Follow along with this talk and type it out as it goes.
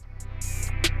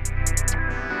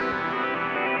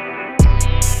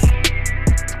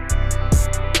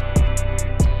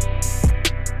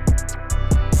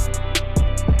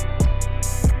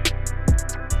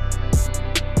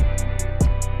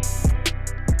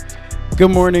Good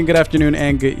morning, good afternoon,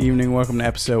 and good evening. Welcome to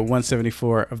episode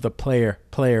 174 of the Player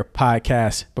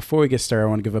Podcast. Before we get started, I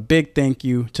want to give a big thank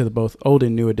you to the both old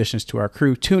and new additions to our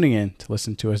crew tuning in to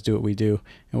listen to us do what we do.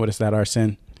 And what is that,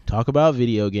 Arsene? Talk about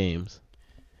video games.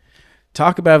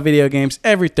 Talk about video games.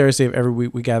 Every Thursday of every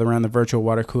week, we gather around the virtual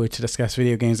water cooler to discuss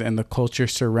video games and the culture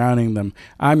surrounding them.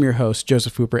 I'm your host,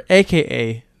 Joseph Hooper,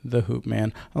 a.k.a. The Hoop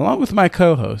Man, along with my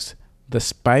co-host, the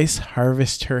Spice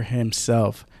Harvester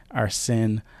himself,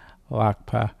 Arsene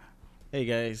Lakpa. Hey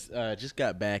guys, just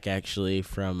got back actually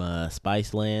from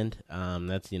Spice Land.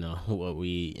 That's what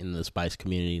we in the Spice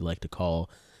community like to call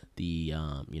the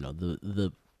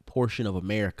the portion of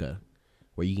America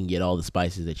where you can get all the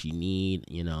spices that you need.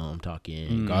 I'm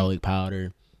talking garlic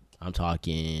powder, I'm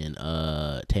talking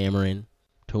tamarind,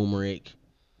 turmeric,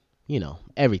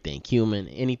 everything, cumin,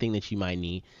 anything that you might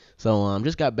need. So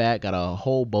just got back, got a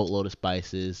whole boatload of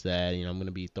spices that I'm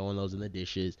gonna be throwing those in the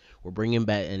dishes. We're bringing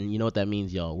back, and you know what that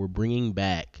means, y'all. We're bringing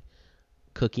back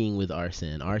cooking with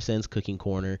Arsene. Arsene's Cooking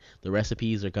Corner. The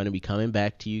recipes are gonna be coming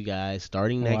back to you guys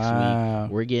starting next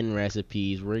week. We're getting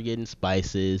recipes, we're getting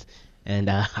spices, and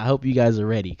I hope you guys are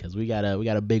ready because we got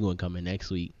a big one coming next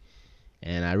week.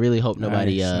 And I really hope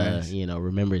nobody nice.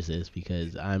 Remembers this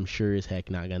because I'm sure as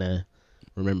heck not gonna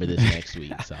remember this next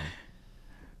week. So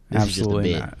this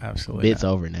Absolutely is just a bit. not. Absolutely Bit's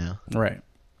not. over now. Right.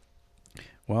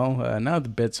 Well, now the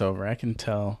bit's over, I can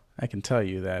tell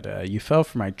you that you fell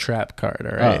for my trap card,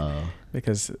 all right? Uh-oh.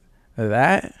 Because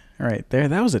that right there,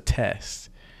 that was a test.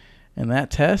 And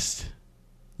that test,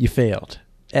 you failed.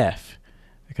 F.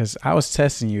 Because I was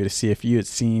testing you to see if you had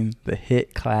seen the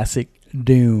hit classic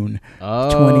Dune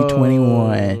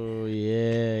 2021. Oh,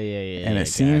 yeah. And it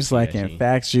seems like, in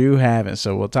fact, you haven't.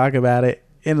 So we'll talk about it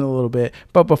in a little bit.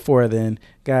 But before then,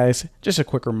 guys, just a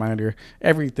quick reminder,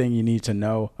 everything you need to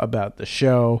know about the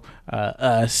show,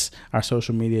 us, our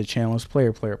social media channels,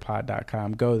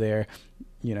 playerpod.com. Go there.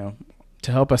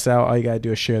 To help us out, all you got to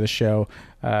do is share the show,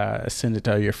 send it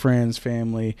to your friends,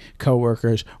 family,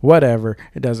 coworkers, whatever.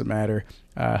 It doesn't matter.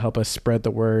 Help us spread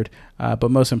the word. But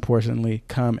most importantly,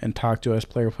 come and talk to us,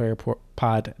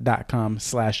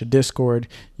 playerpod.com/Discord.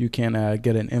 You can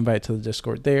get an invite to the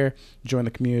Discord there, join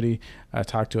the community,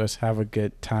 talk to us, have a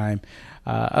good time.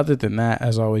 Other than that,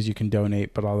 as always, you can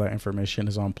donate, but all that information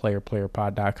is on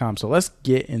playerpod.com. So let's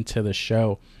get into the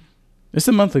show. It's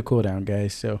a monthly cooldown,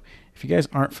 guys. So if you guys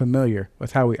aren't familiar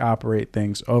with how we operate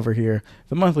things over here,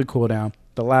 the monthly cooldown,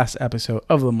 the last episode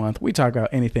of the month, we talk about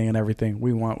anything and everything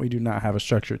we want. We do not have a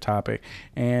structured topic,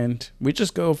 and we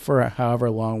just go for however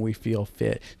long we feel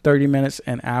fit. 30 minutes,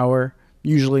 an hour,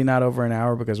 usually not over an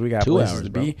hour because we got 2 places hours, to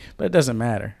bro. be, but it doesn't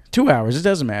matter. 2 hours, it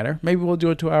doesn't matter. Maybe we'll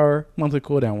do a 2-hour monthly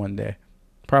cooldown one day.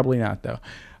 Probably not, though.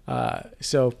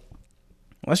 So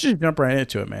let's just jump right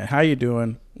into it, man. How you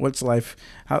doing? What's life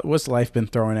been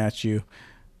throwing at you?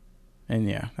 And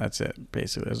yeah, that's it.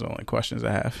 Basically, those are the only questions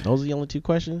I have. Those are the only 2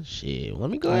 questions? Shit. Let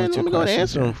me go Only ahead 2 and questions,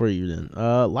 answer yeah. them for you then.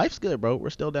 Life's good, bro. We're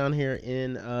still down here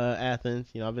in Athens.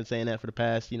 I've been saying that for the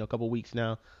past, couple weeks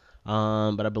now.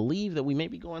 But I believe that we may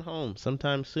be going home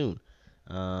sometime soon.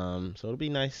 So it'll be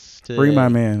nice to Free my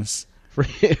mans.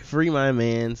 free my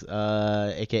mans,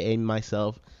 aka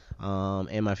myself,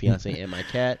 and my fiance and my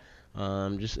cat.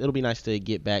 It'll be nice to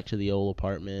get back to the old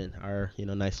apartment, our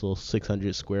nice little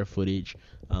 600 square footage,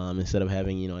 instead of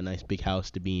having a nice big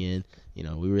house to be in.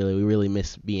 We really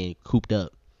miss being cooped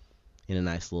up in a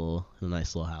nice little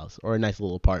house or a nice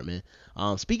little apartment.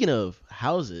 Speaking of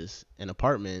houses and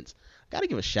apartments, I gotta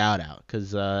give a shout out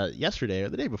because yesterday or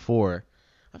the day before,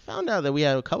 I found out that we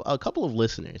had a couple of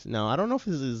listeners. Now I don't know if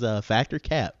this is fact or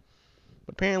cap,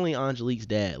 but apparently Angelique's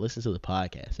dad listens to the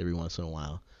podcast every once in a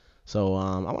while. So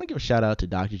I want to give a shout out to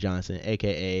Dr. Johnson,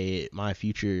 a.k.a. my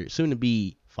future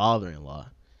soon-to-be father-in-law.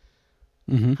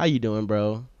 Mm-hmm. How you doing,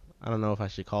 bro? I don't know if I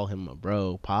should call him a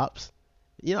bro, Pops.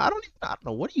 I don't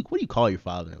know. What do you call your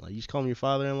father-in-law? You just call him your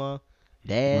father-in-law?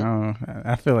 Dad?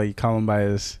 I feel like you call him by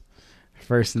his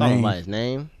first Call name. him by his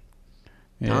name?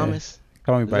 Yeah. Thomas?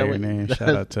 Call me Is by that your what- name.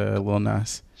 Shout out to Lil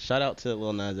Nas. Shout out to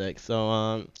Lil Nas X.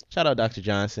 So, shout out Dr.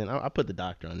 Johnson. I put the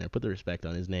doctor on there. Put the respect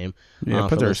on his name. Yeah, put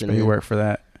for the respect. listening. You work for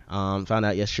that. Found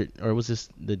out yesterday, or was this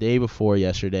the day before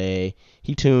yesterday?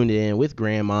 He tuned in with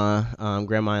Grandma.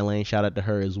 Grandma Elaine, shout out to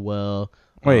her as well.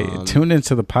 Wait, tuned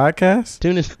into the podcast?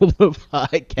 Tuned into the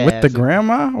podcast With the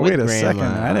grandma? With Wait a second.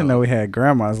 grandma. I didn't know we had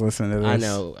grandmas listening to this. I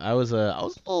know. I was a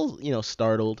little,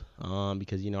 startled,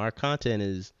 because our content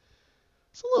is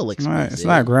it's a little explicit. It's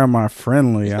not grandma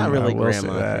friendly. It's not really I will say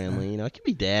grandma that. friendly. It can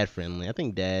be dad friendly. I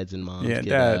think dads and moms Yeah,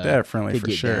 dad friendly could for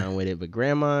get sure. down with it, but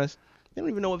grandmas, they don't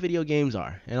even know what video games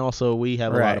are. And also, we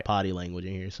have a lot of potty language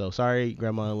in here. So sorry,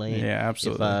 Grandma Elaine. Yeah,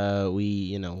 absolutely. If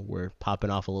we, we're popping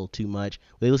off a little too much.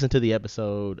 They listened to the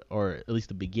episode, or at least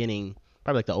the beginning,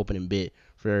 probably like the opening bit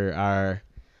for our.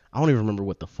 I don't even remember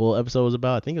what the full episode was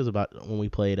about. I think it was about when we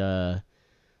played the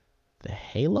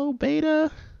Halo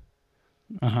beta.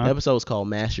 The episode was called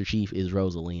Master Chief is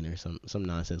Rosaline or some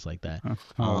nonsense like that.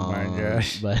 Oh my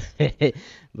gosh! But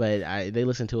they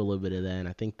listened to a little bit of that, and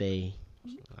I think I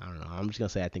don't know. I'm just gonna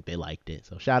say I think they liked it.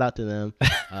 So shout out to them.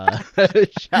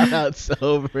 Shout out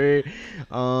Sober.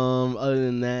 Other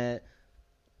than that,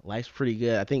 life's pretty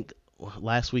good. I think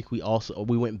last week we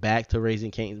went back to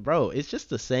Raising Cane's. Bro, it's just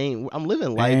the same. I'm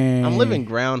living life. I'm living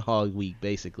Groundhog Week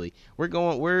basically.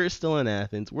 We're still in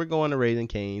Athens. We're going to Raising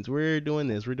Cane's. We're doing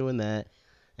this. We're doing that.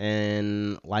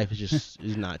 And life is just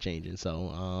is not changing. So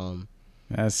I'm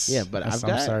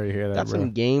sorry to hear that. Got bro.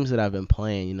 some games that I've been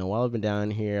playing. While I've been down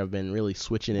here, I've been really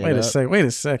switching it up. Wait a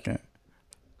second.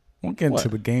 We'll get into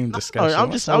the game discussion. I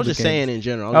was just saying in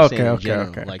general. Okay.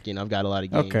 Like I've got a lot of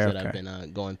games that I've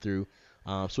been going through,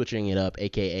 switching it up,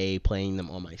 aka playing them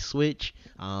on my Switch.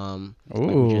 Like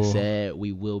we just said,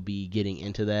 we will be getting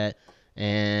into that,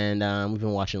 and we've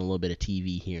been watching a little bit of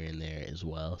TV here and there as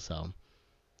well. So,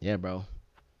 yeah, bro.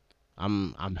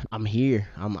 I'm here.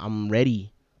 I'm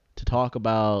ready to talk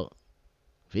about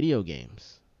video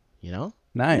games. Nice. You know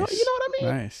what I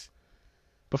mean? Nice.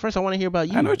 But first, I want to hear about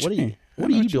you. I know what you mean.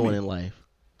 What are you doing in life?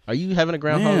 Are you having a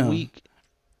Groundhog Week?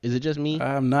 Is it just me?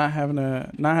 I'm not having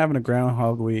a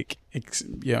Groundhog Week.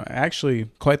 Actually,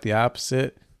 quite the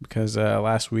opposite, because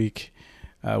last week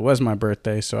was my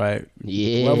birthday, so I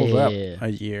leveled up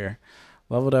a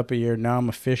year. Now I'm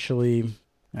officially,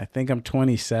 I think I'm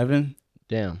 27.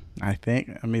 Damn. I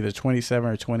think I'm either 27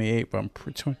 or 28, but I'm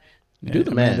do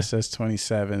the math. Amanda says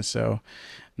 27, so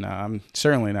no, I'm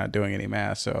certainly not doing any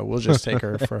math. So we'll just take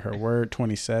her for her word,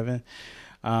 27.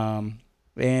 And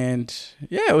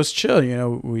yeah, it was chill.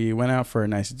 We went out for a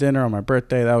nice dinner on my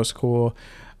birthday. That was cool.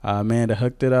 Amanda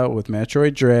hooked it up with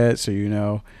Metroid Dread, so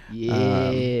we're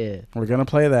gonna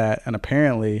play that. And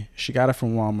apparently, she got it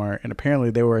from Walmart, and apparently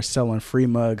they were selling free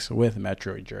mugs with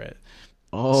Metroid Dread.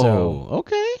 Oh, so,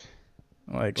 okay.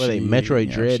 Like, were they Metroid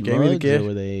Dread mugs? Me the gift. Or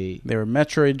were they were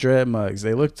Metroid Dread mugs.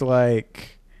 They looked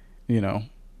like,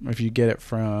 if you get it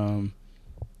from,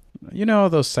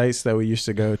 those sites that we used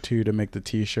to go to make the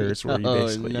T-shirts, where you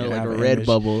basically like have a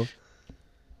Redbubble.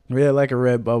 Yeah, like a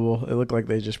Redbubble. It looked like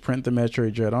they just print the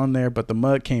Metroid Dread on there, but the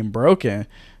mug came broken.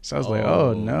 So I was like,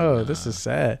 oh no, this is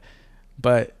sad.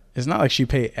 But it's not like she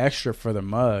paid extra for the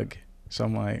mug. So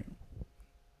I'm like,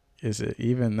 is it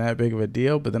even that big of a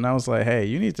deal? But then I was like, hey,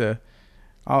 you need to.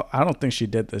 I don't think she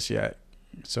did this yet,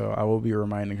 so I will be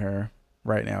reminding her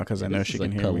right now because I know she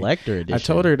can hear collector me. Edition. I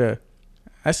told her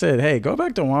I said, hey, go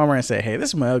back to Walmart and say, hey,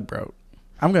 this mug broke.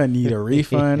 I'm going to need a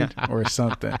refund or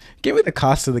something. Give me the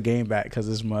cost of the game back because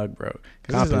this mug broke.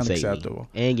 Because this is unacceptable.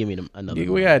 And give me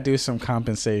another We got to do some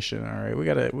compensation, all right? We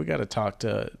got to talk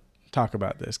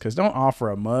about this because don't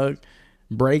offer a mug,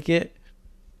 break it,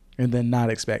 and then not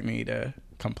expect me to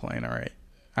complain, all right?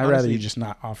 I'd rather you just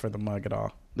not offer the mug at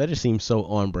all. That just seems so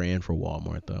on brand for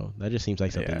Walmart, though. That just seems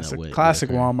like something it's that a classic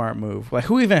Walmart move. Like,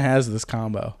 who even has this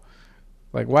combo?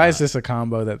 Like, why is this a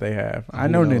combo that they have? I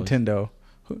know knows? Nintendo.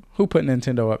 Who put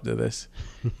Nintendo up to this?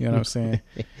 You know what I'm saying?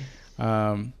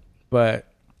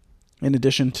 But in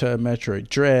addition to Metroid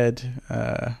Dread,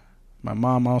 my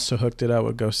mom also hooked it up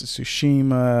with Ghost of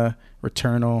Tsushima,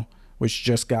 Returnal, which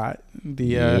just got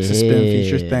the suspend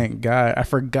feature. Thank God. I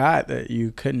forgot that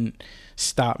you couldn't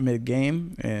stop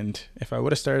mid-game, and if I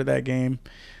would have started that game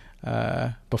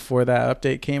before that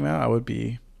update came out, I would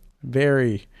be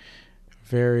very,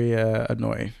 very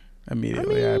annoyed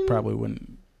immediately. I probably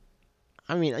wouldn't.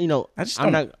 I mean, I'm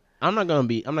not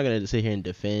gonna sit here and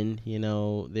defend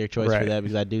their choice for that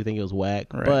because I do think it was whack,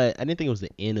 but I didn't think it was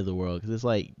the end of the world because it's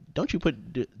like, don't you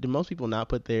do most people not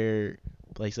put their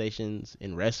PlayStations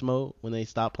in rest mode when they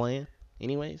stop playing?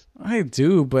 Anyways, I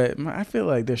do, but I feel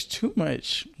like there's too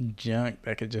much junk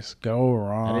that could just go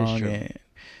wrong. That is true. And,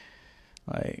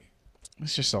 like,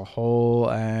 it's just a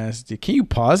whole ass. Can you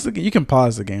pause the game? You can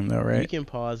pause the game though, right? You can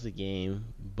pause the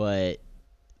game, but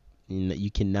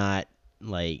you cannot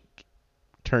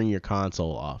turn your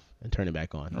console off and turn it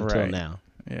back on until now.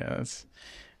 Yeah, that's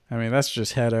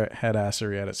just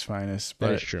headassery at its finest. But,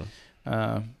 that is true.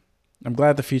 I'm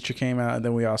glad the feature came out, and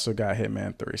then we also got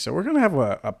Hitman 3. So we're going to have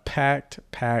a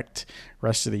packed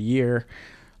rest of the year.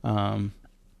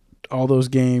 All those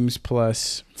games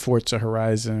plus Forza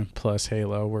Horizon plus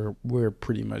Halo, we're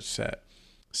pretty much set.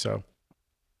 So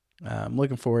I'm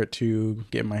looking forward to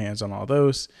getting my hands on all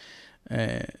those.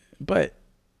 But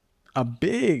a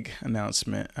big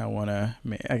announcement I want to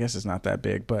make. I guess it's not that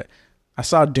big, but I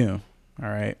saw Dune. All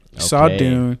right. Okay. Saw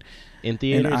Dune in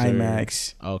theaters, in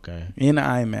IMAX. Okay. In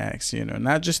IMAX,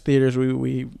 not just theaters.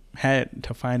 We had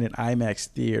to find an IMAX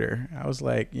theater. I was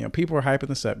like, people were hyping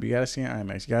this up. You got to see an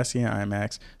IMAX. You got to see an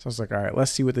IMAX. So I was like, all right,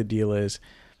 let's see what the deal is.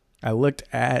 I looked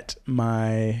at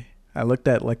like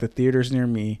the theaters near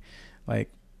me,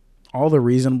 like all the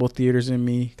reasonable theaters in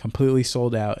me completely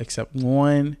sold out except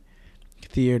one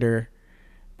theater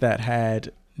that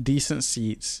had decent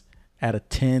seats at a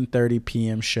 10:30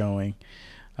 p.m. showing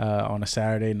on a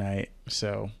Saturday night.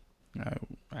 So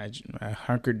I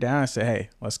hunkered down and said, hey,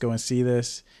 let's go and see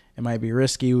this. It might be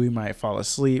risky. We might fall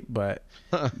asleep, but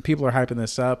people are hyping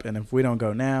this up. And if we don't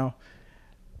go now,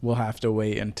 we'll have to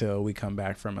wait until we come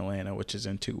back from Atlanta, which is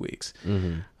in 2 weeks.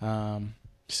 Mm-hmm.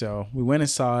 So we went and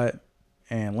saw it.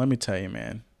 And let me tell you,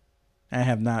 man, I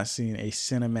have not seen a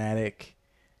cinematic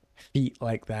feat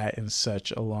like that in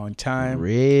such a long time.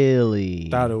 Really?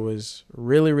 Thought it was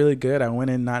really, really good. I went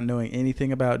in not knowing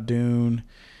anything about Dune.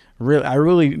 I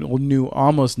really knew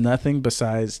almost nothing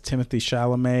besides Timothée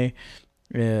Chalamet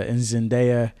and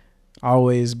Zendaya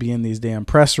always be in these damn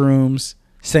press rooms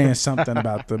saying something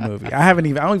about the movie. I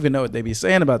don't even know what they be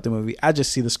saying about the movie. I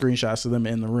just see the screenshots of them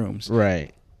in the rooms.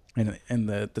 Right. And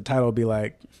the title will be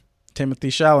like, Timothée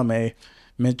Chalamet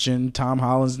mentioned Tom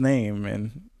Holland's name,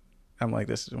 and I'm like,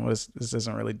 this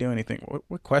doesn't really do anything.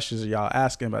 What questions are y'all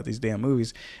asking about these damn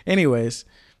movies? Anyways,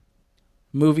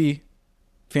 movie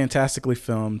fantastically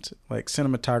filmed, like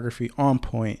cinematography on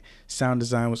point, sound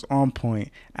design was on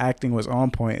point, acting was on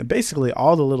point. Basically,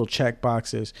 all the little check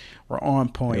boxes were on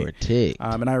point. They were ticked.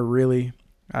 And I really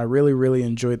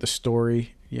enjoyed the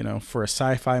story. For a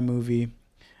sci-fi movie,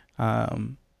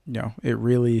 it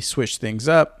really switched things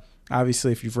up.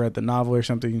 Obviously, if you've read the novel or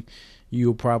something,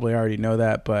 you'll probably already know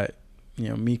that. But,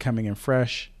 me coming in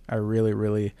fresh, I really,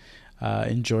 really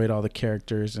enjoyed all the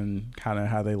characters and kind of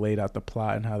how they laid out the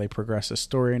plot and how they progressed the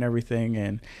story and everything.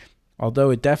 And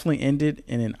although it definitely ended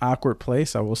in an awkward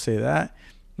place, I will say that.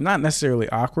 Not necessarily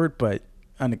awkward, but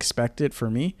unexpected for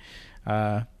me.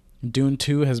 Dune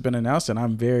 2 has been announced, and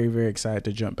I'm very, very excited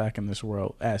to jump back in this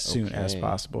world as soon as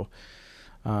possible.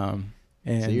 And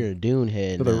so you're a Dune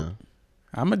head now.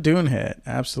 I'm a Dune head.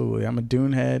 Absolutely. I'm a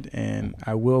Dune head, and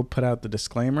I will put out the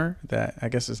disclaimer that I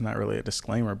guess it's not really a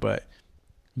disclaimer, but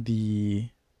the,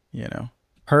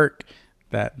 perk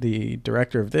that the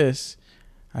director of this,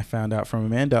 I found out from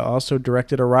Amanda, also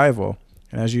directed Arrival.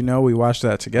 And as you know, we watched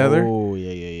that together. Oh,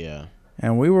 yeah.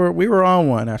 And we were on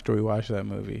one after we watched that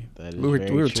movie. That is we were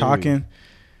true. talking.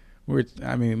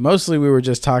 Mostly we were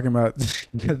just talking about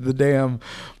the damn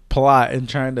plot and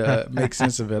trying to make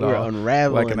sense of it all.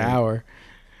 Unraveling like an hour.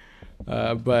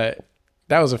 But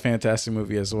that was a fantastic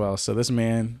movie as well. So this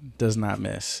man does not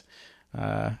miss.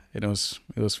 It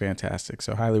was fantastic.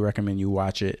 So highly recommend you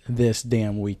watch it this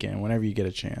damn weekend whenever you get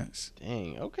a chance.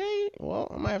 Dang. Okay.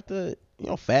 Well, I might have to,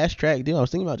 fast track deal. I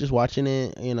was thinking about just watching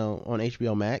it, on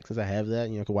HBO Max, because I have that.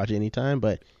 I can watch it anytime.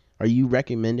 But are you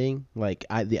recommending the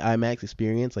IMAX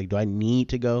experience? Like, do I need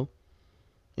to go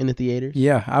in the theaters?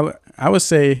 Yeah, I would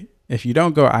say if you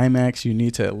don't go IMAX, you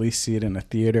need to at least see it in a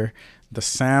theater. The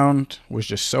sound was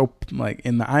just so,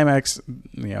 in the IMAX,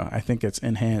 I think it's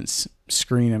enhanced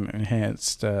screen and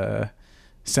enhanced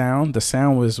sound. The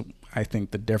sound was, I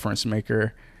think, the difference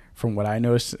maker from what I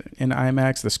noticed in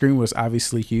IMAX. The screen was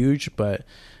obviously huge, but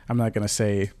I'm not going to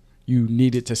say you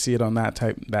needed to see it on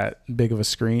that big of a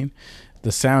screen.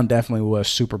 The sound definitely was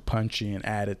super punchy and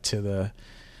added to the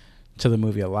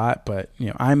movie a lot. But,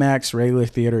 IMAX, regular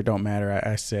theater, don't matter.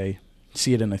 I say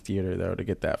see it in a theater, though, to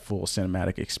get that full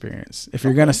cinematic experience. If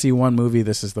you're going to see one movie,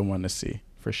 this is the one to see,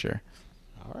 for sure.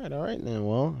 All right then.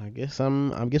 Well, I guess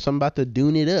I'm about to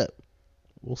Dune it up.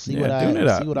 We'll see what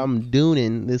I'm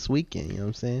doing this weekend. You know what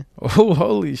I'm saying? Oh,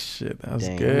 holy shit. That was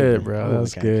good, bro. That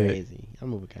was good. Crazy. I'm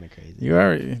moving kind of crazy. You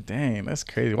already, dang, that's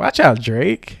crazy. Watch out,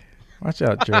 Drake.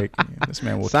 This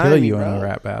man will kill you in a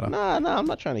rap battle. Nah, I'm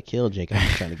not trying to kill Jake. I'm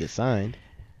just trying to get signed.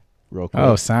 Real quick.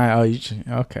 Oh, sign.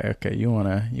 Oh, okay. You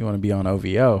wanna be on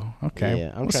OVO? Okay.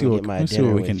 Yeah, I'm trying to get my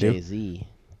dinner with Jay-Z.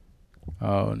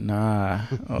 Oh nah.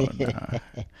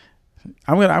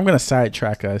 I'm gonna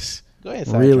sidetrack us. Go ahead.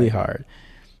 Really hard.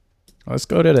 Let's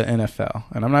go to the NFL,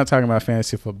 and I'm not talking about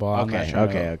fantasy football. I'm not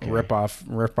trying to rip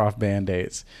off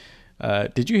Band-Aids.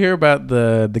 Did you hear about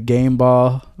the game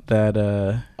ball that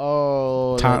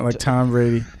Tom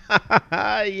Brady?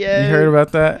 Yeah. You heard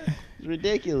about that? It's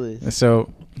ridiculous.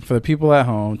 So for the people at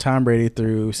home, Tom Brady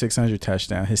threw 600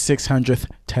 touchdowns. His 600th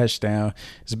touchdown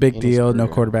is a big deal. No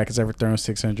quarterback has ever thrown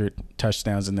 600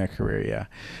 touchdowns in their career.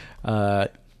 Yeah.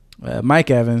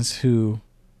 Mike Evans, who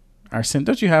Arsene,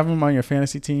 don't you have him on your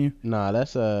fantasy team? Nah,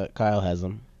 that's Kyle has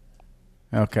him.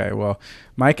 Okay, well,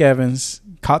 Mike Evans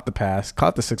caught the pass,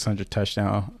 caught the 600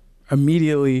 touchdown.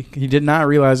 Immediately, he did not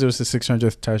realize it was the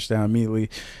 600th touchdown. Immediately,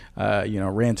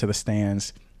 ran to the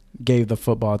stands, gave the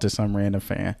football to some random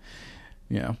fan.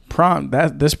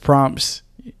 This prompts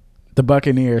the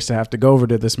Buccaneers to have to go over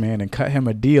to this man and cut him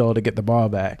a deal to get the ball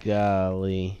back.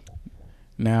 Golly.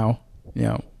 Now,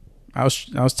 I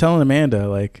was telling Amanda,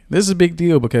 like, this is a big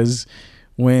deal because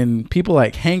when people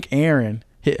like Hank Aaron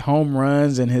hit home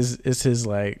runs and his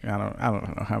like, I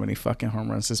don't know how many fucking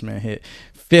home runs this man hit,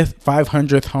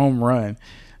 500th home run,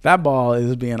 that ball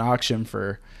is being auctioned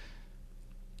for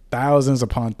thousands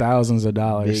upon thousands of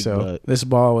dollars. Big so butt. This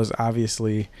ball was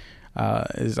obviously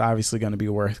going to be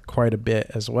worth quite a bit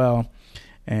as well.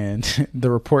 And the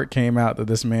report came out that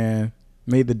this man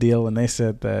made the deal, and they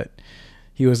said that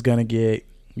he was going to get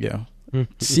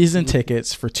season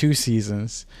tickets for 2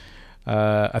 seasons,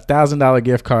 $1,000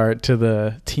 gift card to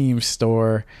the team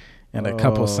store, and a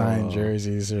couple signed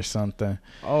jerseys or something.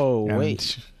 Oh, and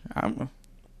wait. I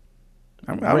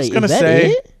was going to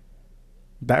say it?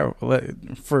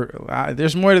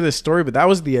 There's more to this story, but that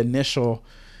was the initial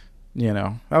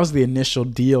deal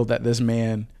that this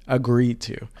man agreed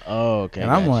to. Oh, okay. And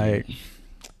I'm like,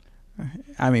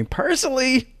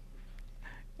 personally,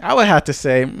 I would have to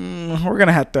say, you're going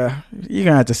to have to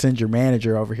send your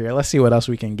manager over here. Let's see what else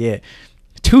we can get.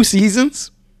 2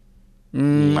 seasons?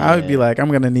 Yeah. I would be like, I'm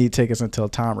going to need tickets until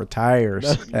Tom retires,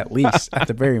 at least, at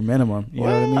the very minimum. You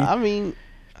know what I mean?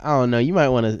 I don't know. You might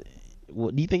want to.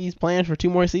 Do you think he's playing for 2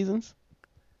 more seasons?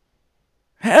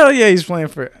 Hell yeah, he's playing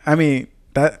for. Once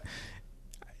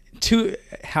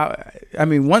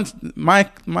my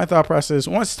thought process,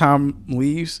 once Tom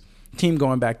leaves, team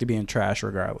going back to being trash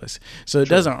regardless. So it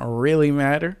doesn't really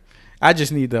matter. I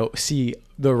just need to see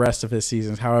the rest of his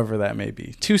seasons, however that may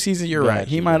be. 2 seasons, you're right.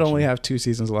 He might only have 2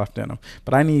 seasons left in him,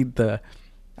 but I need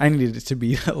it to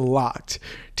be locked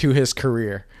to his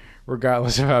career,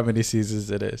 regardless of how many seasons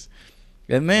it is.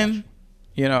 And then,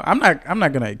 I'm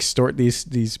not gonna extort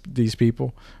these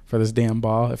people for this damn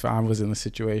ball if I was in the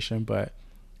situation, but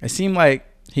it seemed like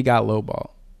he got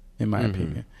lowballed, in my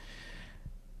opinion.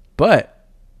 But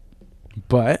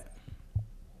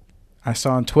I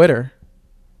saw on Twitter,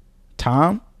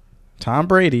 Tom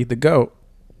Brady, the GOAT,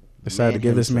 decided to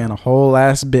give this man a whole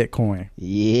ass Bitcoin.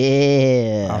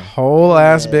 Yeah. A whole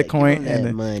ass Bitcoin. And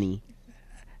that money.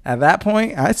 At that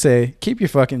point, I'd say keep your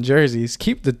fucking jerseys,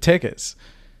 keep the tickets.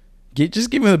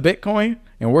 Just give me the Bitcoin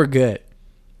and we're good.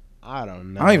 I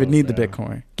don't know. I don't even need the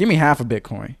Bitcoin. Give me half a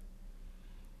Bitcoin.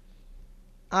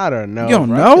 I don't know. You don't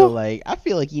know? I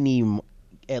feel like you need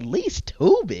at least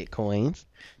 2 Bitcoins.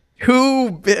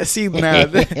 See now,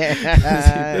 this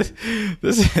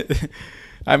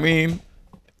I mean,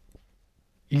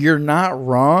 you're not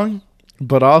wrong,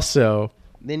 but also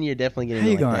then you're definitely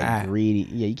getting that greedy.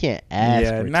 Yeah, you can't ask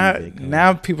for 2 Bitcoins.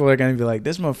 Now people are gonna be like,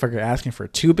 this motherfucker asking for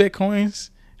 2 Bitcoins.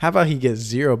 How about he gets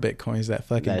 0 Bitcoins? That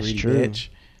fucking greedy bitch.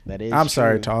 That is. I'm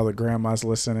sorry to all the grandmas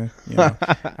listening.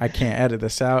 I can't edit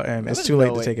this out, and it's too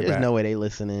late to take it back. There's no way they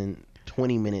listening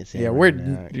 20 minutes in. Yeah, we're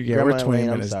 20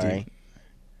 minutes deep.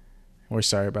 We're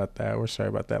sorry about that. We're sorry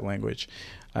about that language.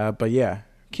 But yeah,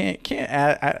 can't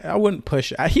add. I wouldn't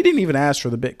push. He didn't even ask for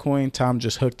the Bitcoin. Tom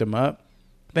just hooked him up.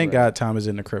 Thank God Tom is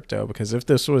into crypto, because if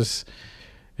this was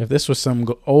some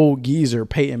old geezer,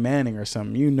 Peyton Manning or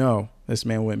something, this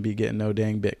man wouldn't be getting no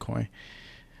dang Bitcoin.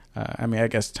 I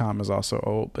guess Tom is also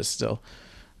old, but still,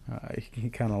 he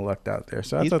kind of lucked out there.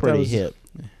 So he's pretty hip.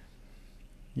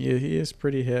 Yeah, he is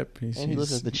pretty hip. He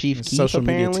listens to the Chief Keef, social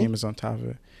media apparently. team is on top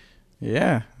of it.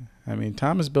 Yeah,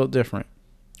 Tom is built different.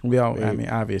 We all,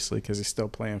 obviously, because he's still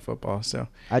playing football. So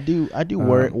I do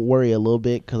worry a little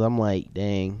bit, because I'm like,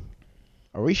 dang,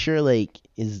 are we sure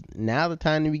is now the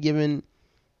time to be giving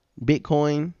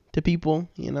Bitcoin to people?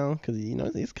 Because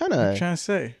it's kind of. I'm trying to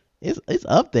say it's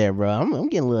up there, bro. I'm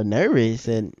getting a little nervous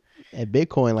at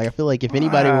Bitcoin. I feel like if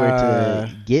anybody were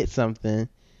to get something,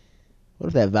 what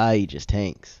if that value just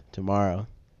tanks tomorrow?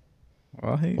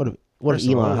 Well, what if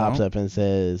Elon hops up and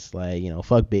says, fuck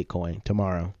Bitcoin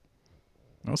tomorrow?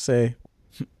 I'll say,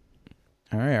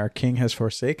 all right, our king has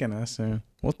forsaken us, and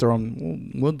we'll throw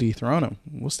him. We'll dethrone him.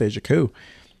 We'll stage a coup.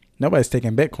 Nobody's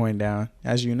taking Bitcoin down,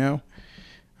 as you know.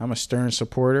 I'm a stern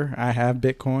supporter. I have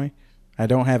Bitcoin. I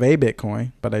don't have a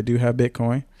Bitcoin, but I do have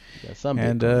Bitcoin. Yeah, some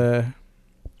and Bitcoin.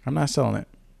 I'm not selling it.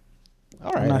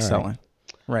 All right, I'm not selling.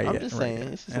 Right. I'm just saying,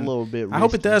 it's just a little bit risky. I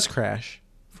hope it does crash.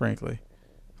 Frankly,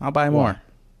 I'll buy more.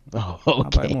 Oh, okay.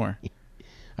 I'll buy more.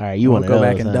 All right, you want to go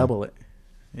back and double it.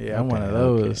 Yeah, I'm one of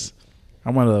those. Okay.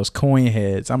 I'm one of those coin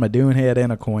heads. I'm a Dune head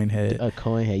and a coin head. A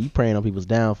coin head. You preying on people's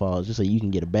downfalls just so you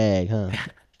can get a bag, huh?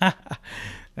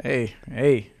 Hey,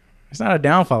 it's not a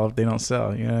downfall if they don't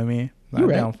sell. You know what I mean? Not a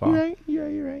downfall.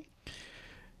 You're right.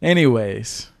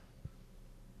 Anyways,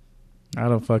 I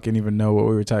don't fucking even know what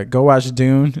we were talking. Go watch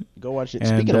Dune. Go watch it.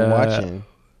 Speaking of watching,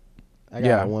 I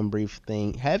got one brief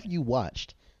thing. Have you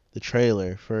watched the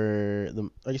trailer for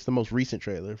the most recent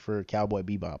trailer for Cowboy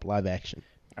Bebop live action?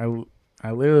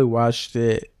 I literally watched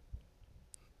it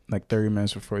like 30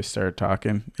 minutes before we started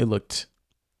talking. It looked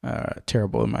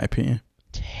terrible in my opinion.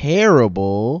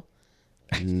 Terrible?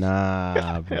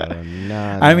 Nah, bro.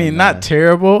 Nah. I mean, not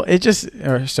terrible. It just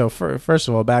first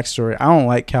of all, backstory. I don't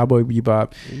like Cowboy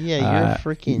Bebop. Yeah, you're a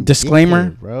freaking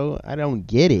disclaimer, bro. I don't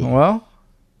get it.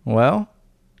 Well,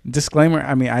 disclaimer.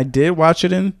 I mean, I did watch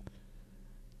it in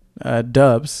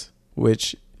dubs,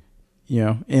 which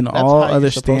in That's all how other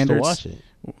you're supposed to standards watch it.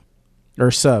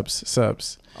 or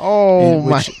subs. Oh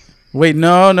my! Wait,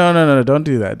 no! Don't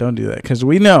do that. Because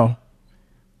we know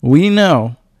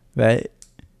that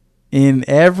in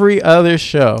every other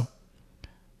show,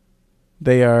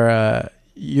 they are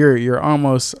you're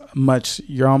almost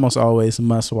always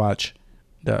must watch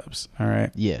dubs. All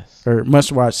right. Yes. Or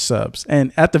must watch subs,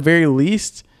 and at the very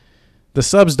least, the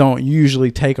subs don't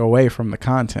usually take away from the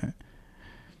content.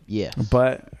 Yes.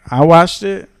 But I watched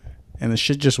it, and the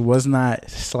shit just was not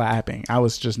slapping. I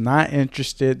was just not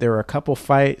interested. There were a couple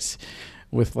fights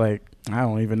with I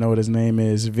don't even know what his name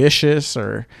is, Vicious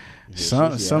or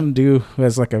some dude who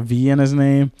has like a V in his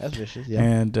name. That's Vicious, yeah.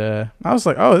 And I was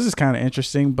like, oh, this is kind of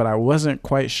interesting, but I wasn't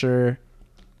quite sure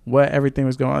what everything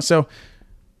was going on. So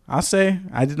I'll say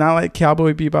I did not like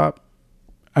Cowboy Bebop.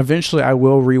 Eventually, I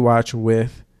will rewatch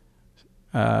with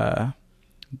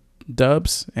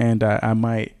dubs, and I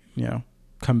might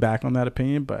come back on that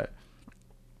opinion, but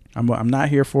I'm not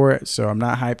here for it, so I'm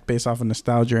not hyped based off of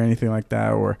nostalgia or anything like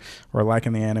that, or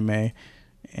liking the anime.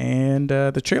 And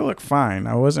the trailer looked fine.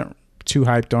 I wasn't too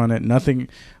hyped on it. Nothing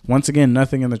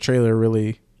in the trailer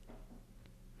really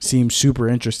seemed super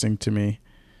interesting to me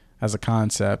as a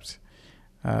concept.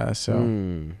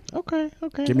 Okay.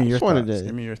 Give me your thoughts.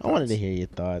 I wanted to hear your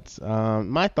thoughts.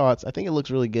 My thoughts. I think it looks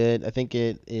really good. I think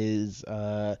it is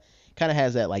kind of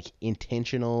has that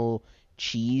intentional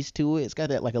cheese to it. It's got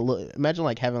that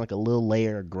imagine having a little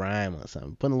layer of grime or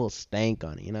something, putting a little stank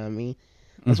on it. You know what I mean?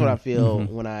 That's what I feel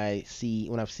when I've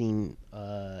seen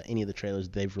any of the trailers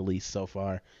they've released so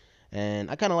far, and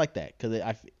I kind of like that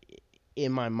because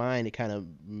in my mind it kind of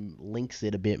links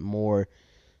it a bit more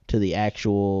to the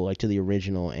actual to the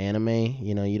original anime.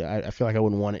 I feel like I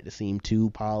wouldn't want it to seem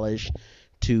too polished,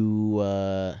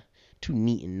 too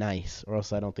neat and nice, or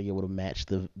else I don't think it would have matched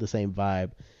the same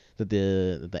vibe that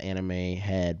the anime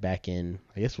had back in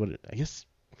I guess late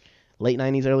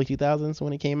 90s, early 2000s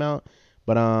when it came out.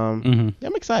 But I'm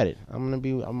excited. I'm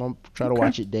gonna try to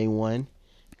watch it day one.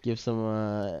 Give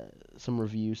some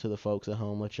reviews to the folks at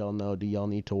home. Let y'all know. Do y'all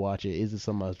need to watch it? Is this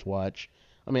a must watch?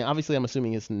 I mean, obviously, I'm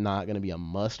assuming it's not gonna be a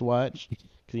must watch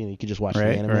because you could just watch the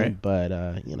anime. Right. But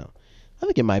I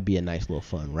think it might be a nice little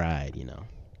fun ride.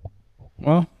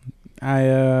 Well,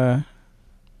 I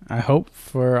hope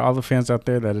for all the fans out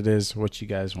there that it is what you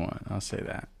guys want. I'll say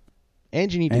that.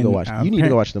 And you need to go watch. You need to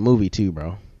go watch the movie too,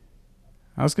 bro.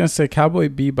 I was going to say Cowboy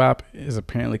Bebop is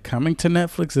apparently coming to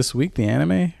Netflix this week, the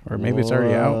anime, or maybe it's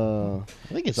already out.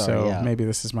 I think it's already out. So maybe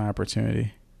this is my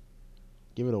opportunity.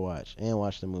 Give it a watch and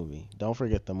watch the movie. Don't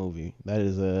forget the movie. That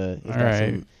is all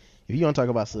right. If you want to talk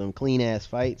about some clean ass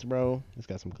fights, bro, it's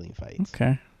got some clean fights.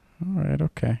 Okay. All right.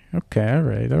 Okay.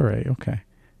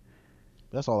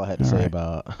 That's all I had to say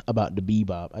about the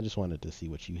Bebop. I just wanted to see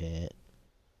what you had.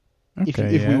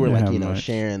 Okay, if we were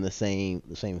sharing the same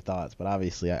thoughts, but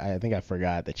obviously I think I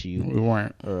forgot that we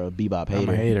weren't. Or a Bebop hater. I'm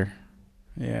a hater.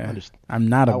 Yeah, I'm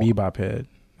not a Bebop head.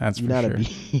 That's for not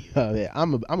sure.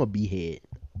 I'm a B head,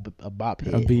 a bop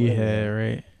head. A B head,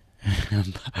 right?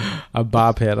 A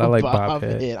bop head. I like bop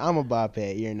head. I'm a bop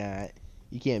head. You're not.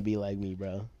 You can't be like me,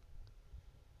 bro.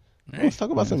 Let's talk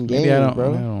about some games,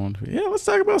 bro. Let's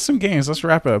talk about some games. Let's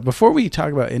wrap it up. Before we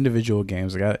talk about individual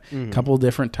games, I got a couple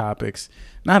different topics.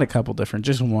 Not a couple different,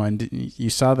 just one. You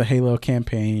saw the Halo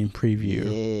campaign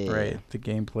preview, right? The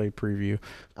gameplay preview.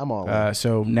 I'm all in.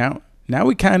 So now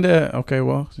we kind of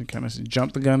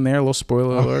jumped the gun there. A little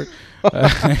spoiler alert.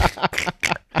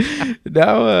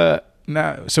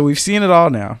 Now, so we've seen it all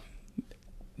now,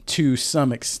 to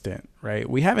some extent, right?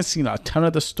 We haven't seen a ton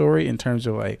of the story in terms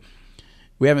of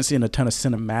we haven't seen a ton of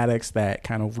cinematics that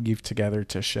kind of weave together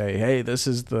to say, hey, this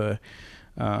is the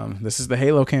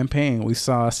Halo campaign. We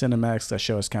saw cinematics that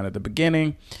show us kind of the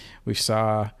beginning. We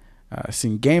saw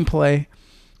seen gameplay.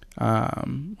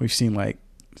 We've seen like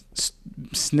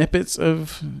snippets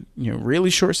of, really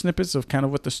short snippets of kind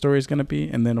of what the story is going to be,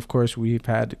 and then of course we've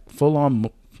had full-on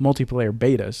multiplayer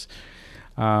betas.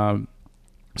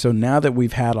 So now that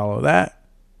we've had all of that,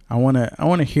 I want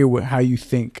to hear how you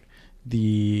think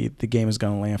the game is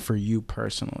going to land for you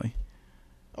personally.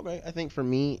 Okay, I think for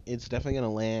me, it's definitely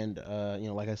gonna land.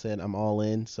 Like I said, I'm all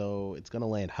in, so it's gonna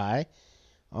land high.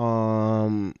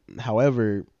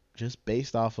 However, just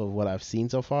based off of what I've seen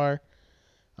so far,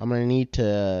 I'm gonna need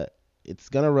to. It's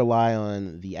gonna rely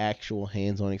on the actual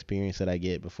hands-on experience that I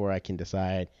get before I can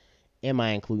decide, am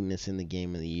I including this in the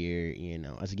game of the year?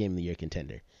 As a game of the year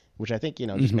contender, which I think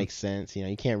just makes sense.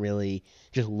 You can't really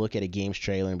just look at a game's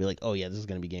trailer and be like, oh yeah, this is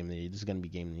gonna be game of the year. This is gonna be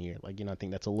game of the year. Like I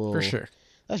think that's a little For sure.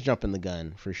 That's jumping the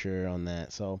gun for sure on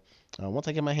that. So once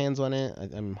I get my hands on it,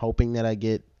 I'm hoping that I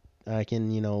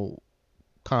can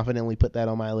confidently put that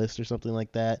on my list or something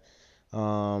like that.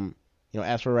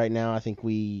 As for right now, I think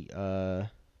I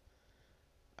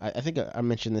think I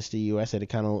mentioned this to you. I said it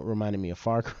kind of reminded me of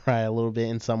Far Cry a little bit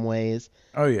in some ways.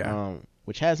 Oh yeah.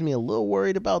 Which has me a little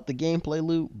worried about the gameplay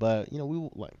loop, but we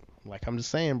like I'm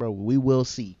just saying, bro, we will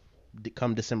see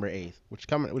come December 8th, which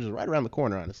is right around the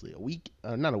corner, honestly.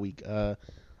 Not a week,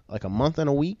 like a month and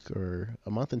a week or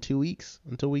a month and 2 weeks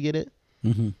until we get it.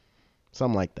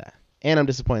 Something like that. And I'm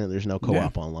disappointed there's no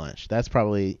co-op on launch. That's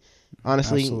probably,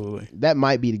 honestly, Absolutely. That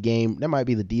might be the game. That might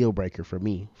be the deal breaker for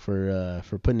me for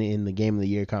putting it in the game of the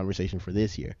year conversation for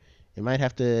this year. It might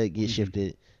have to get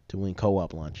shifted to when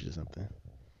co-op launches or something.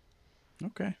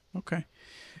 Okay.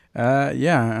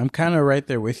 Yeah, I'm kind of right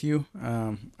there with you.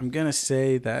 I'm gonna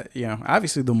say that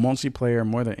obviously the multiplayer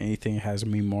more than anything has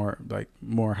me more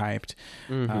hyped.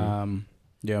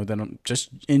 Than just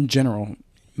in general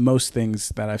most things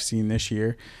that I've seen this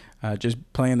year. Just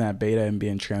playing that beta and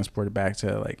being transported back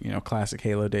to classic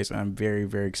Halo days. I'm very,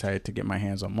 very excited to get my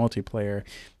hands on multiplayer,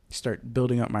 start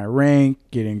building up my rank,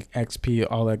 getting XP,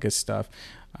 all that good stuff,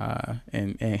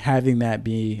 and having that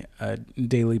be a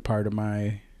daily part of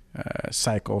my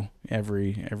cycle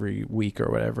every week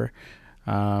or whatever.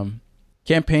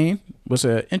 Campaign was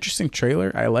an interesting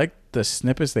trailer. I liked the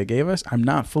snippets they gave us. I'm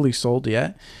not fully sold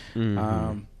yet.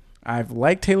 I've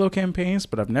liked Halo campaigns,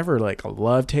 but I've never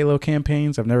loved Halo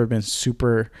campaigns. I've never been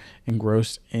super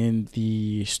engrossed in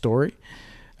the story.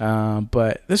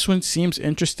 But this one seems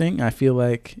interesting. I feel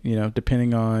like,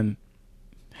 depending on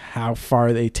how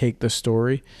far they take the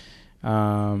story,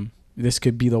 this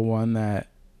could be the one that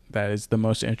is the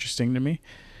most interesting to me,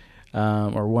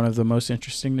 or one of the most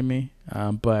interesting to me.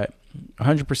 But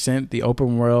 100% the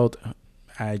open world,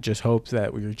 I just hope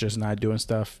that we're just not doing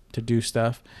stuff to do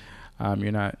stuff.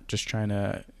 You're not just trying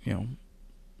to,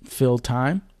 fill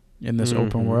time in this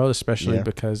open world, especially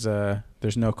because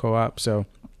there's no co-op. So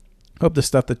hope the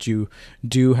stuff that you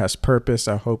do has purpose.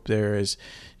 I hope there is,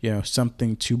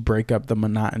 something to break up the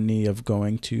monotony of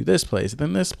going to this place,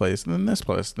 then this place, then this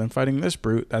place, then fighting this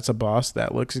brute. That's a boss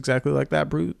that looks exactly like that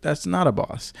brute. That's not a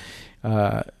boss.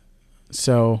 I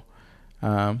don't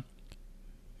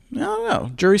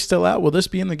know. Jury's still out. Will this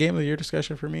be in the game of the year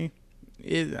discussion for me?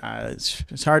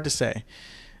 It's hard to say.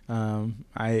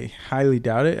 I highly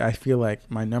doubt it. I feel like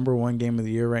my number one game of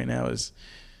the year right now is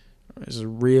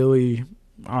really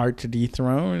hard to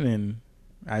dethrone, and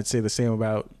I'd say the same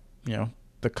about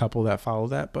the couple that follow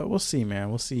that. But we'll see, man.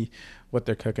 We'll see what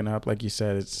they're cooking up. Like you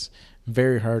said, it's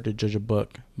very hard to judge a game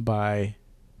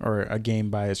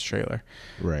by its trailer.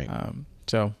 Right.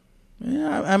 So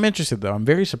yeah, I'm interested though. I'm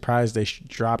very surprised they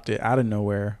dropped it out of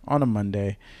nowhere on a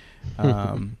Monday.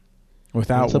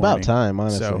 Without it's about warning. time,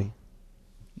 honestly. So,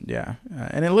 yeah,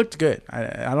 and it looked good.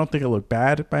 I don't think it looked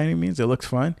bad by any means. It looked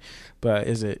fun, but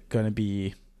is it going to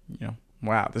be,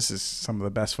 wow, this is some of the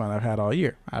best fun I've had all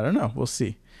year? I don't know. We'll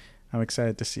see. I'm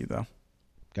excited to see though.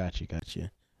 Gotcha.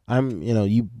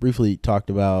 You briefly talked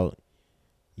about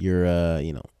your,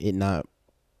 it not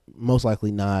most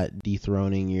likely not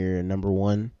dethroning your number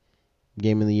one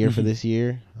game of the year for this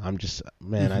year. I'm just,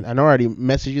 man, I know I already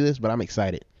messaged you this, but I'm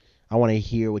excited. I want to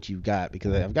hear what you've got,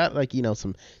 because I've got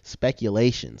some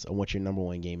speculations on what your number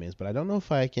one game is, but I don't know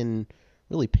if I can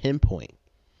really pinpoint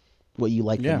what you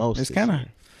like the most. It's kind of,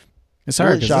 it's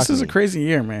hard because this is a crazy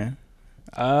year, man.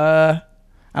 I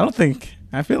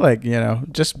feel like,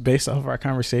 just based off of our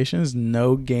conversations,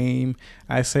 no game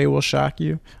I say will shock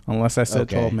you unless I said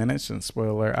 12 minutes, and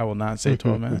spoiler alert, I will not say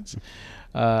 12 minutes.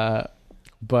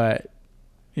 But,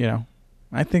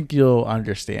 I think you'll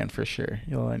understand for sure.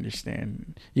 You'll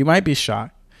understand. You might be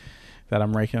shocked that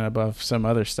I'm ranking above some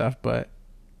other stuff, but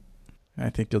I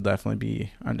think you'll definitely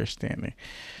be understanding.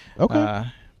 Okay.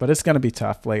 but it's gonna be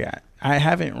tough. Like I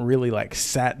haven't really like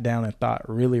sat down and thought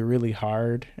really, really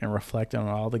hard and reflected on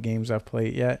all the games I've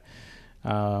played yet.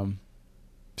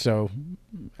 So,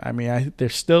 I mean,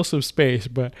 there's still some space,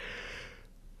 but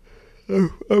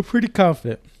I'm pretty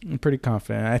confident. I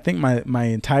think I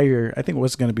think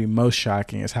what's going to be most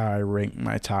shocking is how I rank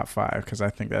my top 5, because I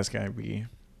think that's going to be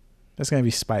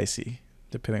spicy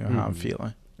depending on how I'm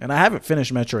feeling. And I haven't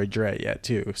finished Metroid Dread yet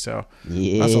too, so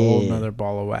that's a whole nother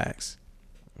ball of wax.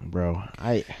 Bro,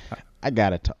 I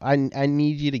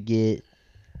need you to get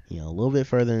a little bit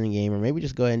further in the game, or maybe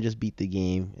just go ahead and just beat the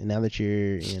game. And now that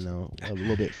you're a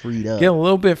little bit freed up, get a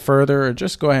little bit further, or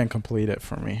just go ahead and complete it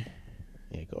for me.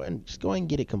 Yeah, go ahead and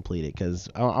get it completed, because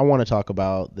I want to talk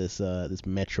about this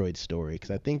Metroid story,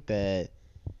 because I think that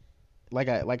like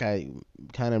I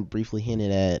kind of briefly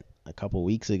hinted at a couple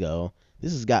weeks ago,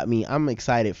 this has got me. I'm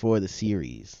excited for the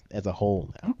series as a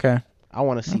whole now. Okay. I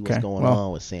want to see what's going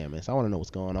on with Samus. I want to know what's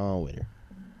going on with her.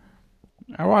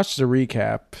 I watched the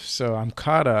recap, so I'm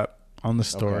caught up on the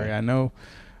story. Okay. I know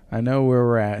where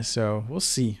we're at, so we'll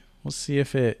see. We'll see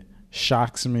if it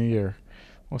shocks me, or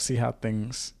we'll see how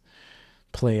things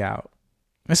play out.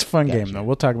 It's a fun game, though.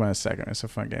 We'll talk about it in a second. It's a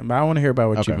fun game, but I want to hear about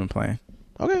what you've been playing.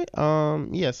 Okay.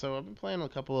 Yeah. So I've been playing a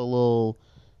couple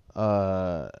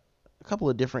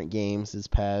of different games this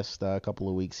past couple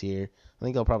of weeks here. I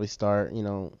think I'll probably start.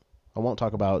 I won't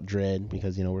talk about Dread,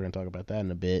 because we're gonna talk about that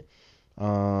in a bit.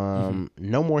 No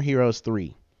More Heroes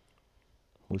 3.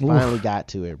 We finally got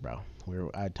to it, bro.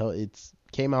 It's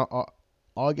came out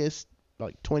August,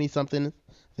 like 20 something. I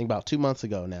think about 2 months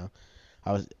ago now.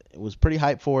 I was pretty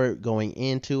hyped for it going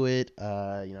into it.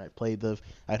 I played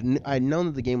I'd known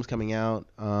that the game was coming out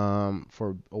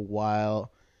for a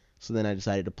while, so then I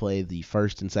decided to play the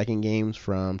first and second games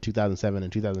from 2007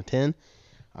 and 2010.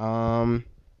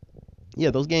 Yeah,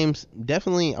 those games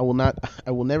definitely. I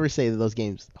will never say that those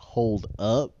games hold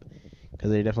up,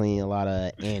 because there are definitely a lot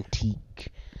of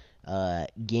antique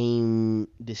game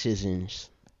decisions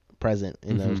present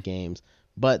in those games.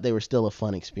 But they were still a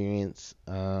fun experience,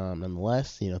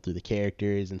 nonetheless. Through the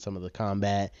characters and some of the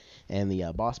combat and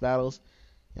the boss battles.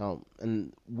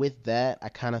 And with that, I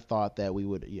kind of thought that we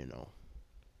would.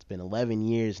 It's been 11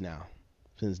 years now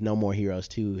since No More Heroes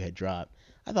 2 had dropped.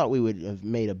 I thought we would have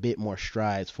made a bit more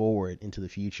strides forward into the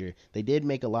future. They did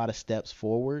make a lot of steps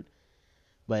forward,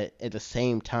 but at the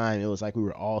same time, it was like we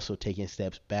were also taking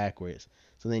steps backwards.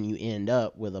 So then you end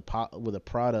up with a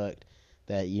product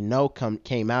that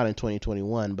came out in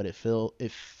 2021, but it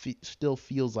still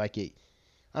feels like it.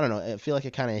 I don't know. I feel like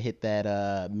it kind of hit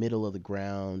that middle of the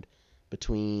ground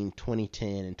between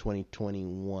 2010 and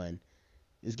 2021.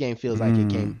 This game feels like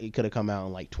it could have come out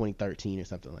in like 2013 or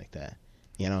something like that.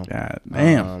 God,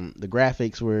 damn. The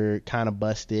graphics were kind of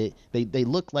busted. They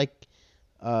look like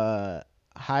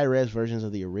high res versions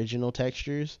of the original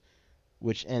textures,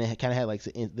 and it kind of had like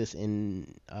this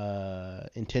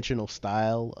intentional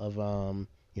style of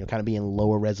kind of being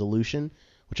lower resolution,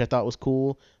 which I thought was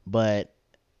cool. But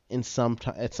at some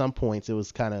points it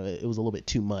was a little bit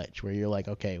too much, where you're like,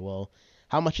 okay, well,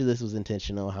 how much of this was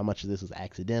intentional? How much of this was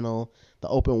accidental? The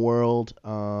open world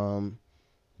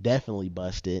definitely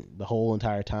busted the whole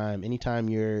entire time. Anytime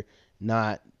you're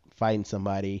not fighting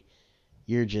somebody,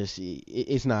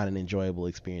 it's not an enjoyable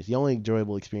experience. The only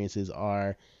enjoyable experiences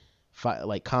are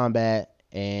like combat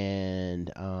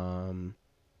and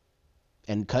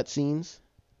cutscenes.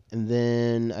 And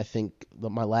then I think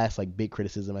my last like big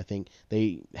criticism, I think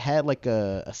they had like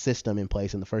a system in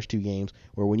place in the first 2 games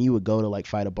where when you would go to like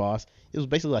fight a boss, it was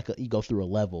basically like you go through a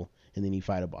level and then you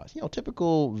fight a boss.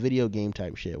 Typical video game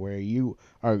type shit, where you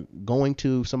are going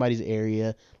to somebody's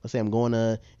area. Let's say I'm going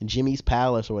to Jimmy's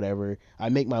Palace or whatever. I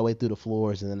make my way through the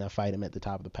floors and then I fight him at the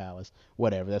top of the palace.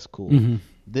 Whatever, that's cool.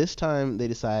 This time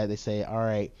they say, all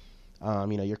right,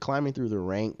 you're climbing through the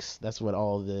ranks. That's what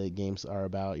all the games are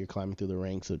about. You're climbing through the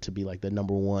ranks to be like the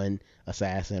number 1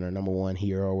 assassin or number 1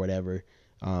 hero or whatever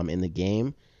in the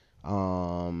game.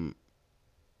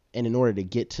 And in order to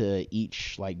get to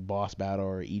each like boss battle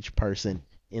or each person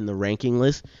in the ranking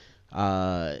list,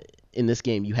 in this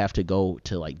game you have to go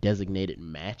to like designated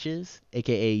matches,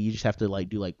 aka you just have to like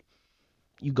do like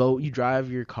you drive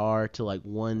your car to like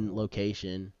one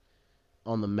location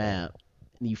on the map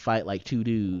and you fight like 2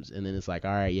 dudes, and then it's like,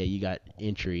 all right, yeah, you got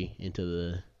entry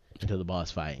into the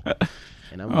boss fight.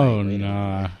 And I'm like, oh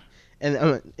nah.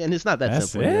 And it's not that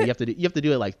simple. It? You have to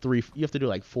do it like 3. You have to do it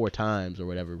like 4 times or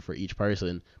whatever for each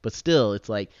person. But still, it's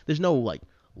like there's no like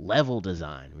level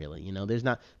design really. There's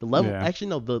not the level. Yeah. Actually,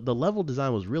 no. The level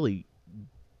design was really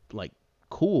like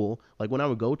cool. Like when I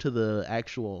would go to the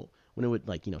actual, when it would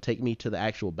like take me to the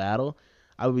actual battle,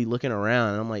 I would be looking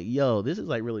around and I'm like, yo, this is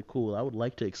like really cool. I would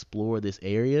like to explore this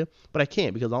area, but I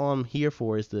can't because all I'm here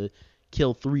for is to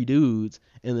kill 3 dudes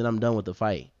and then I'm done with the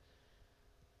fight.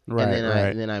 Right,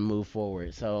 And then I move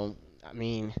forward. So I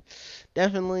mean,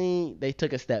 definitely they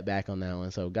took a step back on that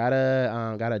one. So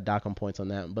gotta dock them points on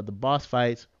that. But the boss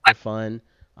fights were fun.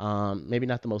 Maybe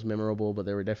not the most memorable, but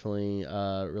they were definitely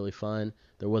really fun.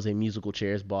 There was a musical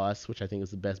chairs boss, which I think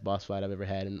is the best boss fight I've ever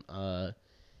had in a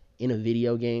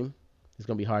video game. It's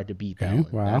gonna be hard to beat that one.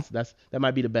 Wow. That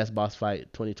might be the best boss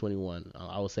fight 2021.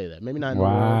 I will say that. Maybe not in the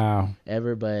Wow. world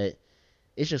ever, but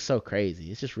it's just so crazy.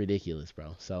 It's just ridiculous,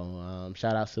 bro. So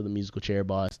shout outs to the musical chair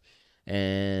boss.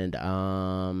 And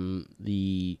I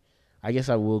guess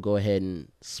I will go ahead and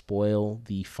spoil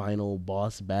the final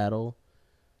boss battle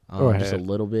just a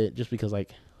little bit, just because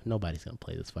like nobody's gonna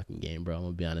play this fucking game, bro. I'm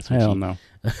gonna be honest with you. Hell no.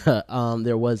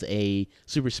 There was a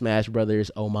Super Smash Brothers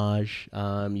homage.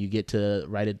 You get to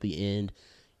right at the end,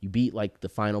 you beat like the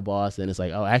final boss, and it's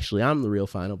like, oh, actually, I'm the real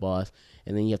final boss,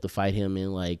 and then you have to fight him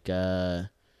in like on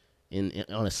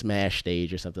a Smash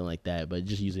stage or something like that, but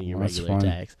just using your regular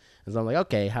attacks. And so I'm like,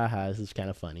 okay, haha, this is kind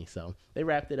of funny. So they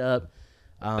wrapped it up,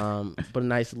 put a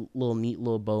nice little neat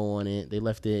little bow on it. They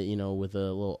left it, with a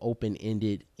little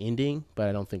open-ended ending, but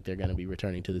I don't think they're going to be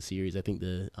returning to the series. I think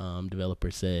the developer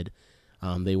said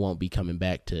they won't be coming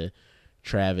back to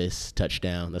Travis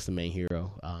Touchdown. That's the main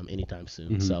hero anytime soon.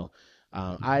 Mm-hmm. So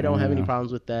I don't have any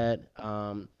problems with that.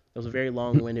 It was a very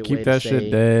long-winded way to say... Keep that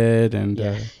shit dead. And,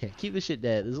 keep the shit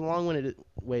dead. There's a long-winded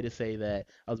way to say that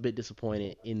I was a bit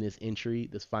disappointed in this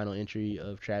final entry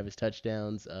of Travis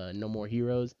Touchdowns, No More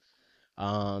Heroes.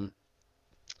 So,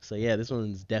 yeah, this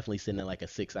one's definitely sitting at like a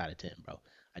 6 out of 10, bro.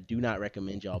 I do not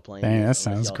recommend y'all playing this. Dang, that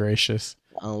sounds gracious.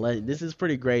 This is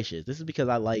pretty gracious. This is because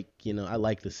I like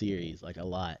the series like a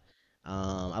lot.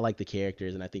 I like the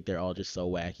characters, and I think they're all just so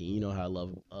wacky. You know how I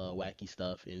love wacky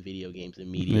stuff in video games and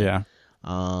media. Yeah.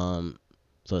 So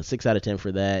a 6 out of 10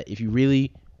 for that. If you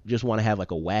really just want to have like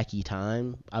a wacky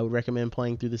time, I would recommend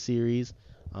playing through the series,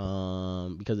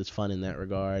 because it's fun in that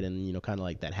regard, and kind of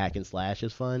like that hack and slash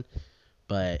is fun.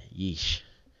 But yeesh,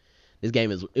 this game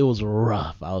was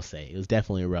rough. I'll say it was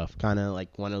definitely rough. Kind of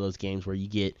like one of those games where you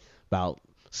get about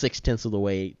 6/10 of the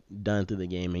way done through the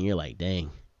game, and you're like, dang,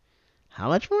 how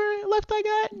much more left I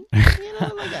got?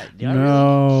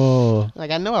 No.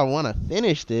 I know I want to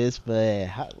finish this, but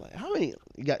how many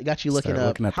got you looking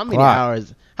up? How many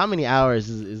hours? How many hours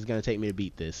is going to take me to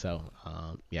beat this? So,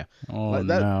 yeah. Oh,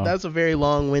 that's a very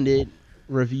long-winded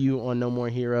review on No More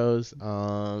Heroes.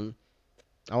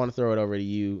 I want to throw it over to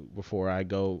you before I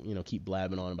go, keep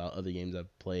blabbing on about other games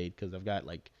I've played, because I've got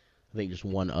I think just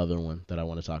one other one that I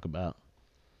want to talk about.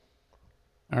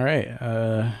 All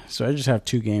right. So I just have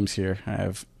 2 games here. I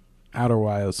have Outer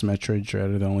Wilds, Metroid Dread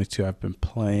are the only 2 I've been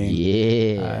playing.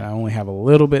 Yeah. I only have a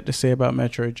little bit to say about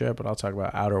Metroid Dread, but I'll talk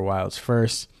about Outer Wilds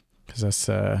first, because that's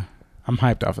I'm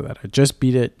hyped off of that. I just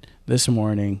beat it this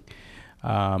morning,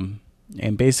 and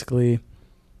basically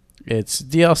it's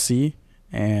DLC,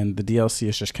 and the DLC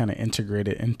is just kind of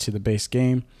integrated into the base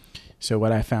game. So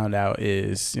what I found out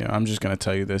is, I'm just going to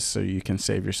tell you this so you can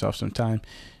save yourself some time.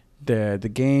 The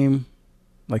game,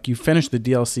 like, you finish the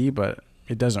DLC, but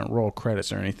it doesn't roll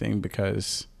credits or anything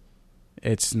because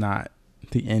it's not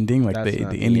the ending. Like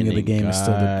the ending of the game is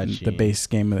still the base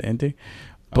game of the ending.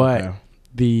 But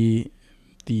the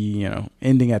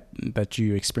ending that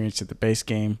you experience at the base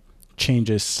game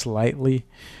changes slightly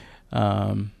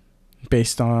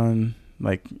based on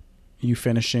like you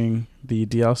finishing the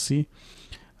DLC.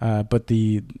 But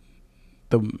the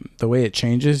way it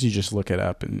changes, you just look it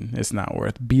up, and it's not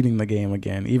worth beating the game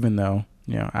again, even though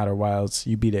Outer Wilds,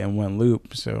 you beat it in one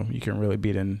loop, so you can really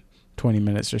beat it in 20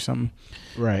 minutes or something.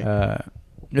 Right.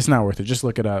 It's not worth it. Just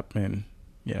look it up, and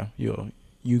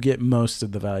you get most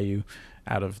of the value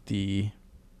out of the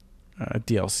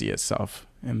DLC itself,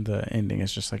 and the ending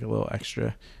is just like a little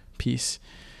extra piece.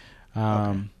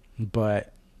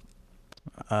 But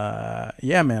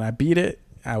yeah, man, I beat it.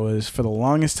 For the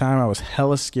longest time, I was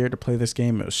hella scared to play this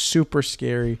game. It was super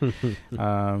scary.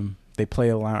 They play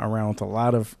around with a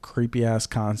lot of creepy ass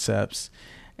concepts,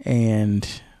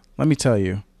 and let me tell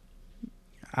you,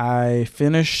 I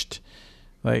finished,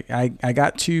 like, I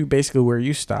got to basically where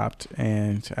you stopped,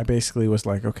 and I basically was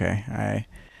like, okay, I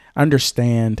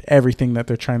understand everything that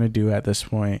they're trying to do at this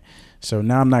point, so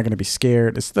now I'm not going to be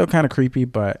scared. It's still kind of creepy,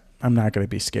 but I'm not going to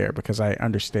be scared because I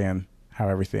understand how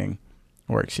everything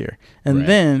works here. And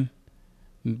then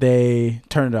they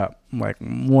turned up like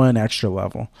one extra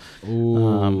level.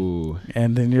 Ooh.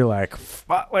 And then you're like,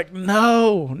 fuck, like,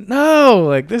 no,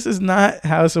 like, this is not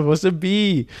how it's supposed to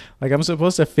be. Like, I'm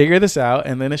supposed to figure this out,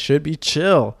 and then it should be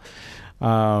chill.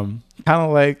 Kind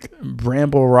of like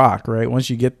Bramble Rock, right? Once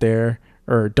you get there,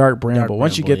 or Dark Bramble.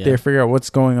 Once you get there, figure out what's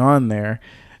going on there.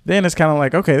 Then it's kind of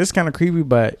like, okay, this is kind of creepy,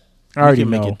 but I already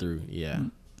know. Make it through. Yeah,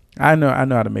 I know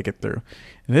how to make it through.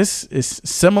 And this is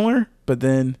similar, but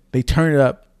then they turn it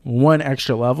up one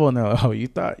extra level, and they're like, oh, you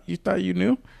thought you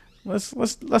knew?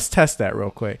 Let's test that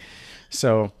real quick.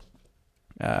 So,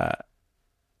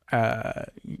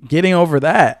 getting over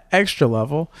that extra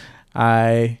level,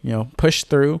 I pushed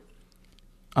through,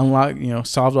 unlocked,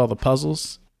 solved all the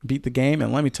puzzles, beat the game,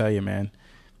 and let me tell you, man,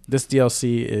 this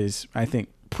DLC is, I think,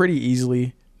 pretty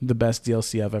easily the best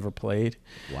DLC I've ever played.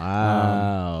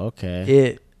 Wow.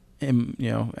 Okay.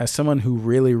 As someone who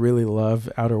really, really loved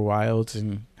Outer Wilds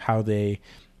and how they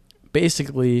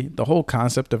basically, the whole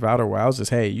concept of Outer Wilds is,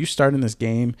 hey, you start in this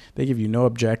game, they give you no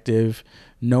objective,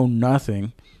 no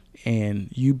nothing, and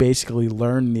you basically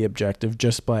learn the objective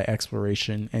just by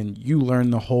exploration, and you learn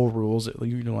the whole rules.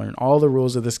 You learn all the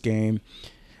rules of this game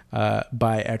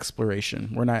by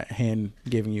exploration. We're not hand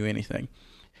giving you anything.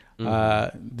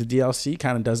 The DLC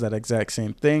kind of does that exact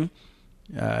same thing.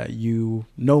 You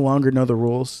no longer know the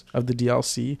rules of the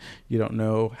DLC. You don't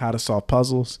know how to solve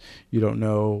puzzles. You don't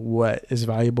know what is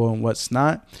valuable and what's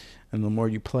not. And the more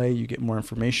you play, you get more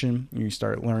information. You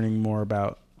start learning more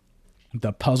about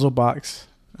the puzzle box,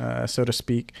 so to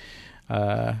speak,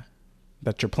 that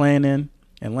you're playing in.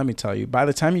 And let me tell you, by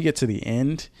the time you get to the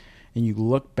end and you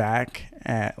look back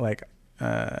at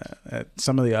at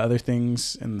some of the other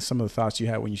things and some of the thoughts you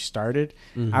had when you started,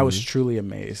 I was truly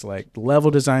amazed. Like, the level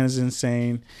design is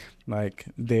insane. Like,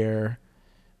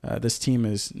 this team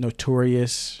is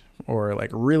notorious, or like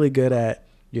really good at,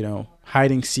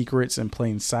 hiding secrets in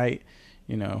plain sight,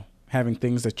 having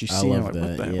things that you see and like,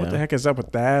 what the heck is up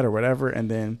with that or whatever. And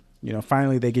then,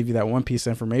 finally they give you that one piece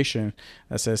of information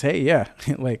that says, hey, yeah,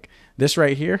 like this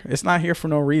right here, it's not here for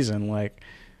no reason. Like,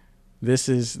 this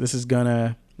is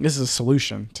a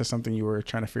solution to something you were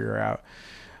trying to figure out.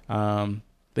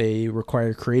 They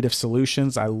require creative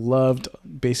solutions. I loved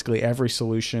basically every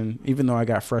solution, even though I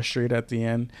got frustrated at the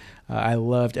end. I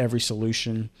loved every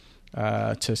solution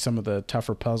to some of the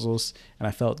tougher puzzles, and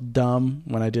I felt dumb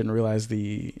when I didn't realize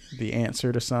the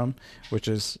answer to some, which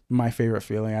is my favorite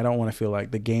feeling. I don't want to feel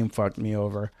like the game fucked me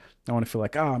over. I want to feel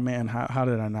like, oh man, how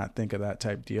did I not think of that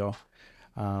type deal?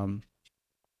 And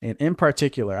in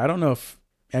particular, I don't know if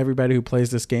everybody who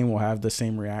plays this game will have the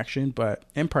same reaction, but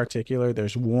in particular,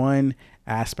 there's one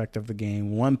aspect of the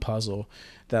game, one puzzle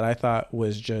that I thought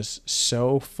was just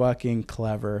so fucking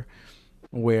clever,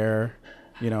 where,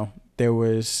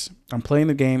 I'm playing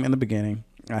the game in the beginning.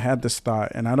 I had this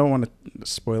thought, and I don't want to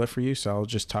spoil it for you, so I'll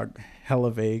just talk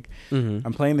hella vague.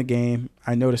 I'm playing the game.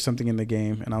 I noticed something in the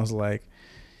game, and I was like,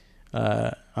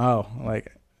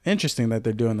 interesting that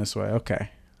they're doing this way. Okay,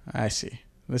 I see.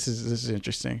 This is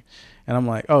interesting. And I'm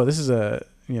like, oh, this is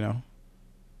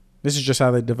just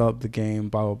how they developed the game,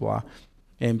 blah, blah, blah.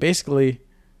 And basically,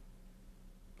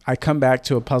 I come back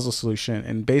to a puzzle solution,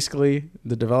 and basically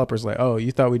the developer's like, oh,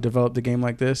 you thought we developed the game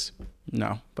like this?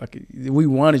 No, we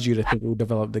wanted you to think we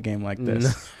developed the game like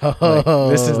this. No.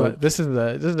 Like, this is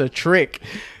a trick.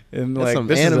 And that's like,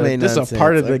 this is a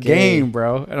part of the game,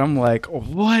 bro. And I'm like,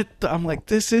 what? I'm like,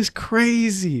 this is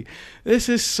crazy. This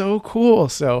is so cool.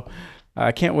 So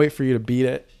I can't wait for you to beat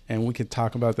it, and we could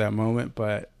talk about that moment.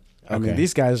 But I mean,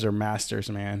 these guys are masters,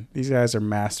 man. These guys are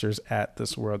masters at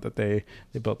this world that they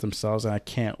built themselves, and I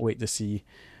can't wait to see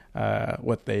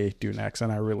what they do next.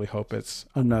 And I really hope it's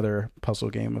another puzzle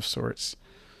game of sorts.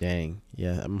 Dang,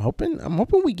 yeah. I'm hoping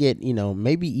we get,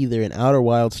 maybe either an Outer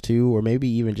Wilds 2, or maybe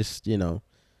even just,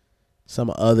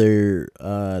 some other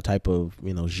type of,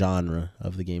 genre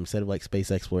of the game. Instead of like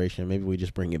space exploration, maybe we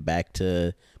just bring it back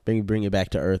to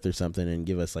Earth or something, and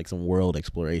give us like some world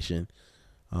exploration.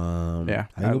 I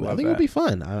think it'll be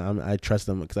fun. I trust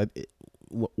them, because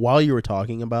while you were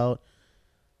talking about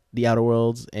the Outer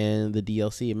Worlds and the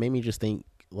DLC, it made me just think,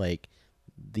 like,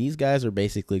 these guys are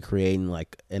basically creating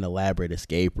like an elaborate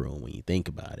escape room when you think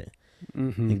about it.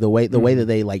 Like the way that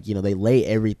they, like, they lay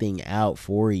everything out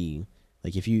for you.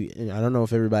 Like, I don't know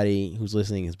if everybody who's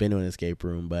listening has been to an escape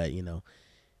room, but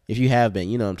if you have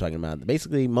been, what I'm talking about.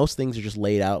 Basically, most things are just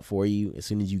laid out for you as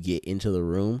soon as you get into the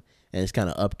room, and it's kind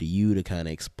of up to you to kind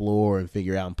of explore and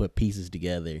figure out and put pieces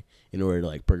together in order to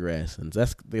like progress. And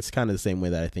that's kind of the same way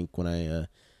that I think when I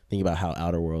think about how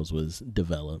Outer Worlds was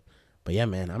developed. But yeah,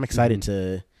 man, I'm excited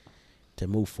to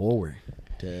move forward,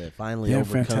 to finally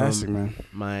overcome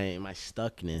my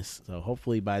stuckness. So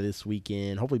hopefully by this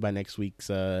weekend, hopefully by next week's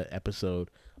episode,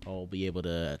 I'll be able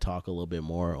to talk a little bit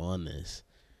more on this.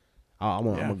 I'm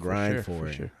gonna grind for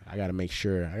it. Sure. I gotta make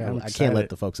sure. I can't let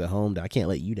the folks at home down. I can't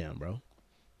let you down, bro.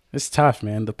 It's tough,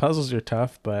 man. The puzzles are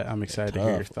tough, but I'm They're excited to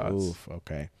hear your tough. thoughts. Oof.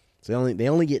 Okay. So they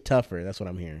only get tougher. That's what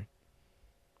I'm hearing.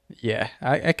 Yeah,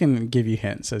 I can give you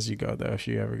hints as you go, though, if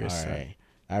you ever All get stuck. right.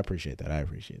 I appreciate that.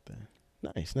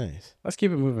 Nice, nice. Let's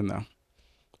keep it moving, though.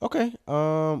 Okay.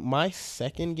 My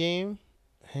second game,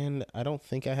 and I don't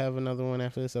think I have another one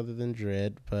after this other than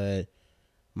Dread, but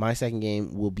my second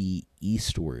game will be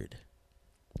Eastward.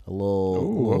 A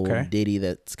little okay. ditty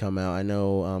that's come out. I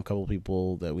know a couple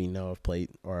people that we know have played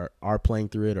or are playing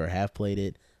through it or have played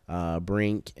it.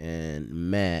 Brink and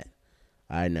Matt,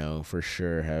 I know for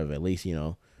sure have at least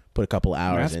put a couple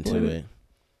hours Matt's into it.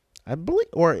 I believe,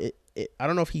 or I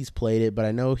don't know if he's played it, but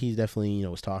I know he's definitely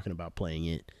was talking about playing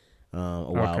it a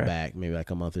while back, maybe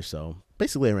like a month or so,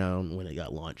 basically around when it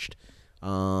got launched.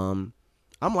 I'm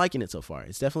liking it so far.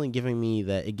 It's definitely giving me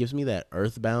that. It gives me that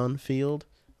Earthbound feel.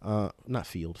 However,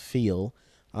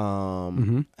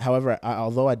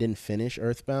 although I didn't finish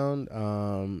Earthbound,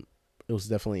 it was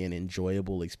definitely an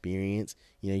enjoyable experience.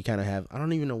 You kind of have, I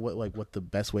don't even know what the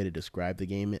best way to describe the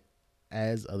game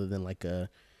as, other than like a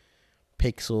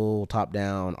pixel top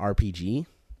down RPG,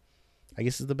 I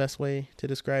guess is the best way to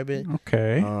describe it.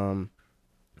 Okay.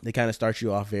 They kind of start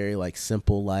you off very like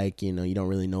simple, like, you don't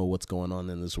really know what's going on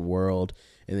in this world.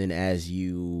 And then as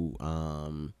you,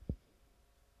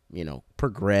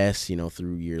 progress,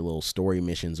 through your little story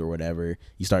missions or whatever,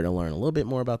 you start to learn a little bit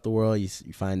more about the world. You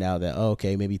find out that,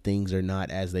 okay, maybe things are not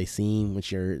as they seem,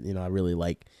 which I really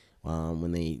like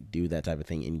when they do that type of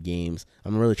thing in games.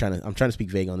 I'm trying to speak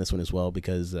vague on this one as well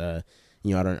because, I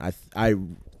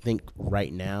think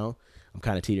right now I'm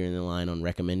kind of teetering the line on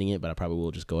recommending it, but I probably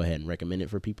will just go ahead and recommend it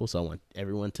for people. So I want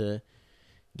everyone to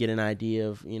get an idea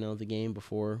of the game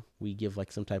before we give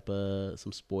like some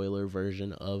spoiler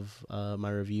version of my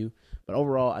review. But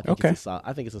overall, I think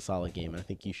it's a solid game, and I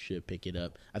think you should pick it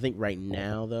up. I think right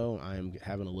now though I'm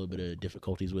having a little bit of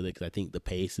difficulties with it because I think the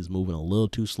pace is moving a little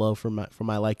too slow for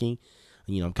my liking.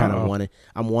 I'm kind of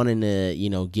wanting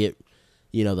to get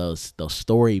those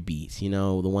story beats, the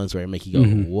ones where it make you go,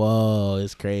 whoa,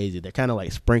 it's crazy. They're kind of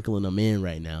like sprinkling them in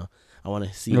right now. I want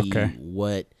to see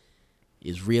what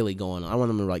is really going on. I want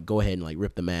them to like go ahead and like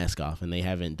rip the mask off, and they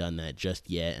haven't done that just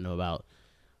yet. And I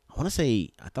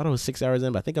thought it was 6 hours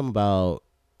in, but I think I'm about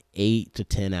 8 to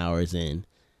 10 hours in.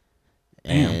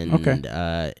 And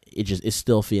it's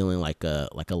still feeling like a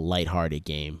lighthearted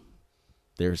game.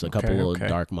 There's a couple of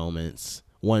dark moments.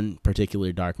 One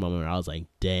particular dark moment where I was like,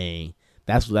 dang,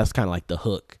 that's kind of like the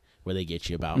hook where they get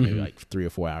you about maybe like 3 or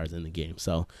 4 hours in the game.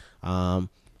 So,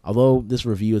 although this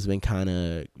review has been kind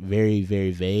of very,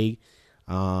 very vague,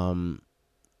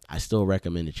 I still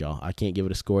recommend it, y'all. I can't give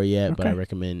it a score yet, but I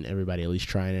recommend everybody at least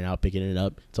trying it out, picking it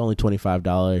up. It's only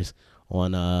 $25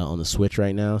 on the Switch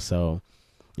right now, so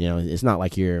it's not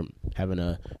like you're having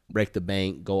to break the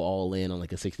bank, go all in on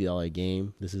like a $60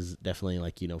 game. This is definitely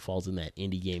like falls in that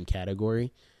indie game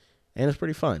category, and it's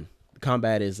pretty fun. The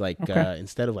combat is like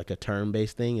instead of like a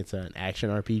turn-based thing, it's an action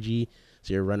RPG.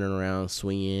 So you're running around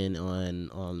swinging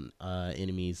on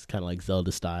enemies, kind of like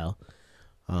Zelda style.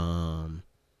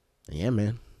 Yeah,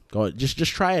 man, go just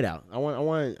try it out. I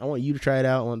want you to try it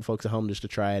out. I want folks at home just to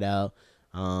try it out.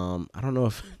 I don't know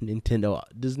if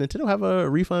does Nintendo have a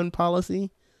refund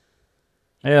policy?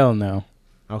 Hell no.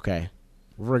 Okay.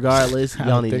 Regardless,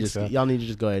 y'all need to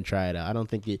just go ahead and try it out. I don't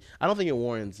think it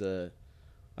warrants a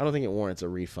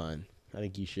refund. I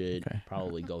think you should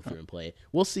probably go through and play it.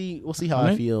 We'll see how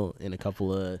I feel in a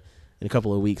couple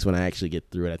of weeks when I actually get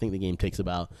through it. I think the game takes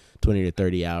about 20 to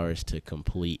 30 hours to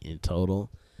complete in total.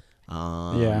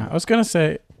 I was gonna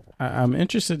say I'm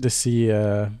interested to see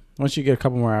once you get a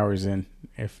couple more hours in,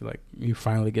 if like you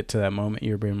finally get to that moment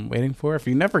you've been waiting for. If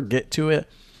you never get to it,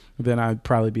 then I'd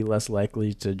probably be less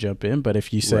likely to jump in. But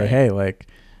if you say, hey, like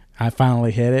I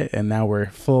finally hit it and now we're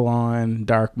full on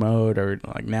dark mode, or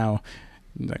like now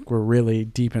like we're really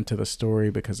deep into the story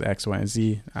because X, Y, and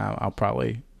Z, I'll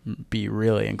probably be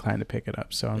really inclined to pick it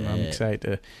up. So I'm excited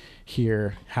to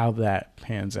hear how that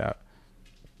pans out.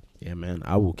 Yeah, man,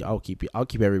 I'll keep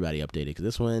everybody updated because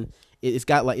this one it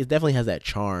definitely has that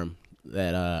charm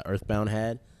that Earthbound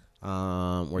had,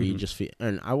 where you just feel.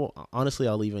 And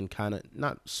I'll even kind of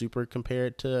not super compare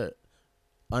it to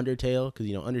Undertale because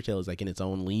Undertale is like in its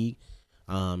own league,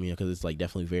 because it's like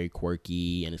definitely very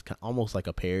quirky and it's almost like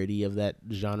a parody of that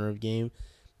genre of game,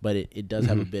 but it does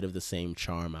have a bit of the same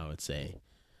charm, I would say,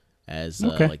 as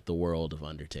like the world of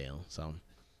Undertale. So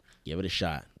give it a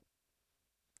shot.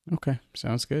 Okay,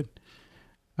 sounds good.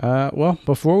 Well,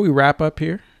 before we wrap up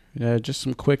here, just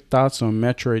some quick thoughts on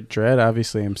Metroid Dread.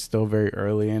 Obviously, I'm still very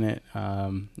early in it,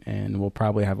 and we'll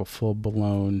probably have a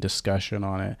full-blown discussion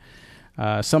on it.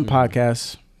 Some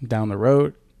podcasts down the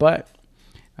road, but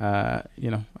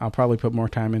I'll probably put more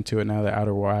time into it now that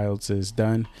Outer Wilds is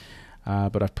done.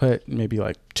 But I've put maybe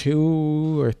like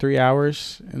 2 or 3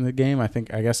 hours in the game. I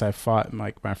guess I fought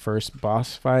like my first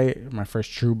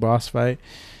true boss fight,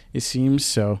 it seems.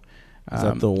 So is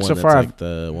that the one so that's far like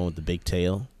the one with the big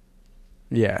tail?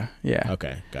 Yeah.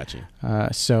 Okay, got you.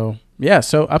 So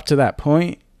up to that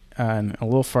point, and a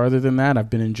little farther than that, I've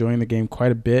been enjoying the game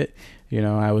quite a bit.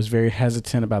 I was very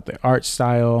hesitant about the art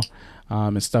style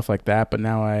and stuff like that, but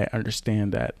now I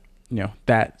understand that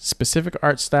that specific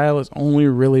art style is only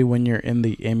really when you're in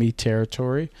the Emmy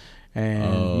territory,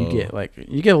 and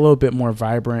you get a little bit more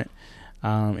vibrant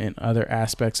in other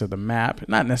aspects of the map.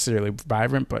 Not necessarily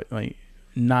vibrant, but like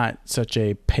not such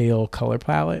a pale color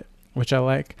palette, which I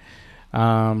like.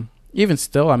 Even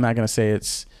still, I'm not gonna say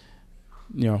it's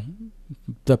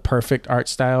the perfect art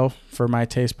style for my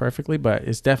taste perfectly, but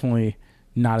it's definitely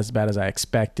not as bad as I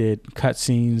expected.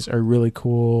 Cutscenes are really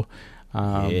cool.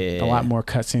 A lot more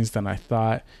cutscenes than I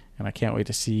thought, and I can't wait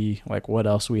to see like what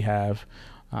else we have,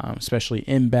 especially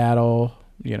in battle,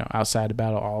 outside of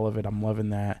battle, all of it. I'm loving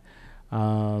that.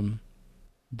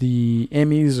 The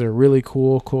Emmys are really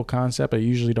cool concept. I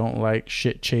usually don't like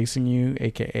shit chasing you,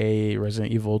 aka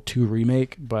Resident Evil 2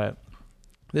 remake, but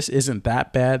this isn't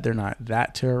that bad. They're not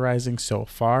that terrorizing so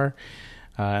far,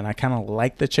 and I kind of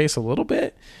like the chase a little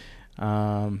bit,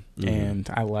 and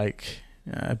I like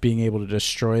being able to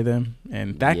destroy them,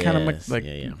 and that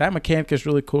that mechanic is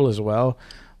really cool as well.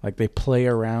 Like they play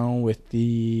around with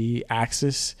the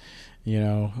axis,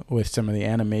 with some of the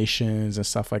animations and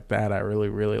stuff like that. I really,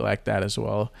 really like that as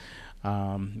well.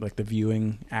 Like the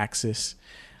viewing axis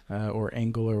or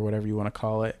angle or whatever you want to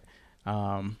call it.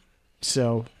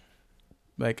 So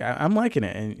like I'm liking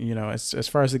it. And, as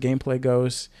far as the gameplay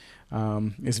goes,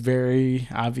 it's very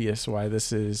obvious why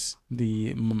this is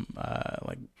the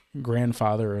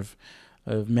grandfather of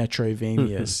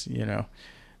Metroidvanias.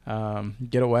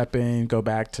 Get a weapon, go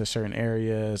back to certain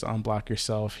areas, unblock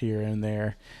yourself here and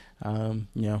there.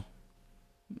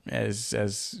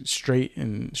 As straight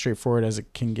and straightforward as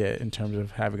it can get in terms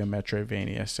of having a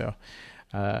Metroidvania. So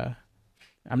I'm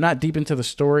not deep into the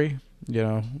story,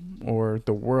 or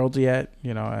the world yet.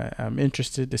 I'm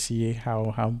interested to see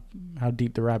how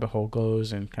deep the rabbit hole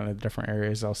goes and kind of different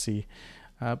areas I'll see.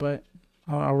 But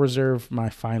I'll reserve my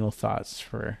final thoughts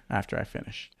for after I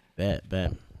finish. Bet.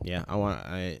 Yeah,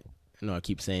 I know I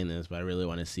keep saying this, but I really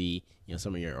want to see hear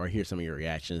some of your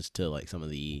reactions to like some of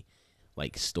the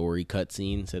like story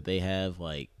cutscenes that they have.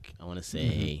 Like I want to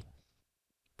say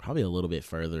probably a little bit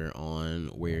further on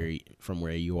from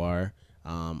where you are.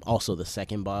 Also the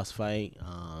second boss fight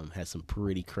has some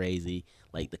pretty crazy,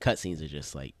 like the cutscenes are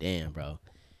just like, damn, bro.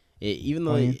 Even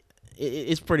though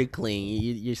it's pretty clean,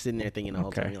 you're sitting there thinking the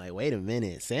whole time, you're like, wait a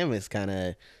minute, Samus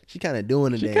she kind of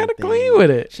doing the damn thing. She kind of clean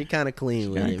with it. She kind of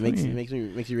clean with it. Makes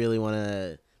me really want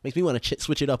to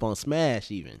switch it up on Smash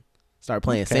even. Start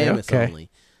playing Samus only.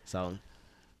 So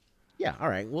yeah, all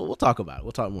right. We'll talk about it.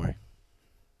 We'll talk more.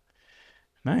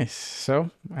 Nice. So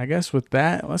I guess with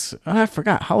that, I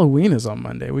forgot Halloween is on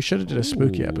Monday. We should have did a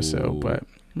spooky episode, but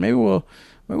maybe we'll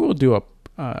do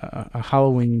a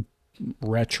Halloween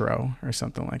retro or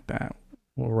something like that.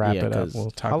 We'll wrap it up. We'll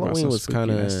talk Halloween about some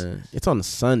spookiness. it's on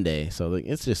Sunday, so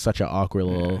it's just such an awkward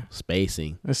little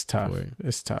spacing. It's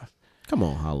tough. Come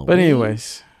on, Halloween.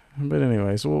 But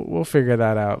anyways, we'll figure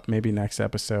that out maybe next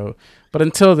episode. But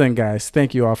until then, guys,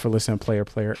 thank you all for listening to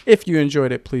Player. If you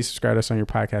enjoyed it, please subscribe to us on your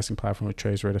podcasting platform with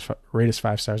Trey's. Rate us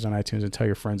 5 stars on iTunes and tell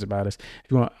your friends about us.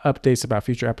 If you want updates about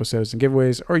future episodes and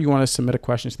giveaways, or you want to submit a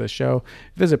question to the show,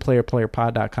 visit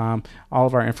playerpod.com. All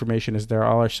of our information is there,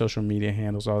 all our social media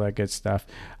handles, all that good stuff.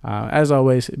 As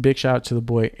always, big shout out to the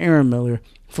boy Aaron Miller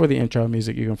for the intro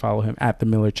music. You can follow him at The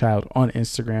Miller Child on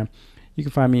Instagram. You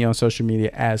can find me on social media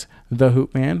as The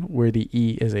Hoop Man, where the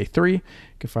E is a 3. You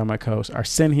can find my co-host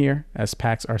Arsene here as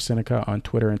Pax Arsenica on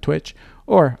Twitter and Twitch,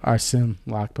 or Arsene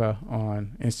Lakpa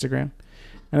on Instagram.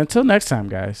 And until next time,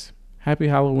 guys, happy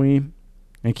Halloween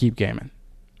and keep gaming.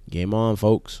 Game on,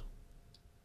 folks.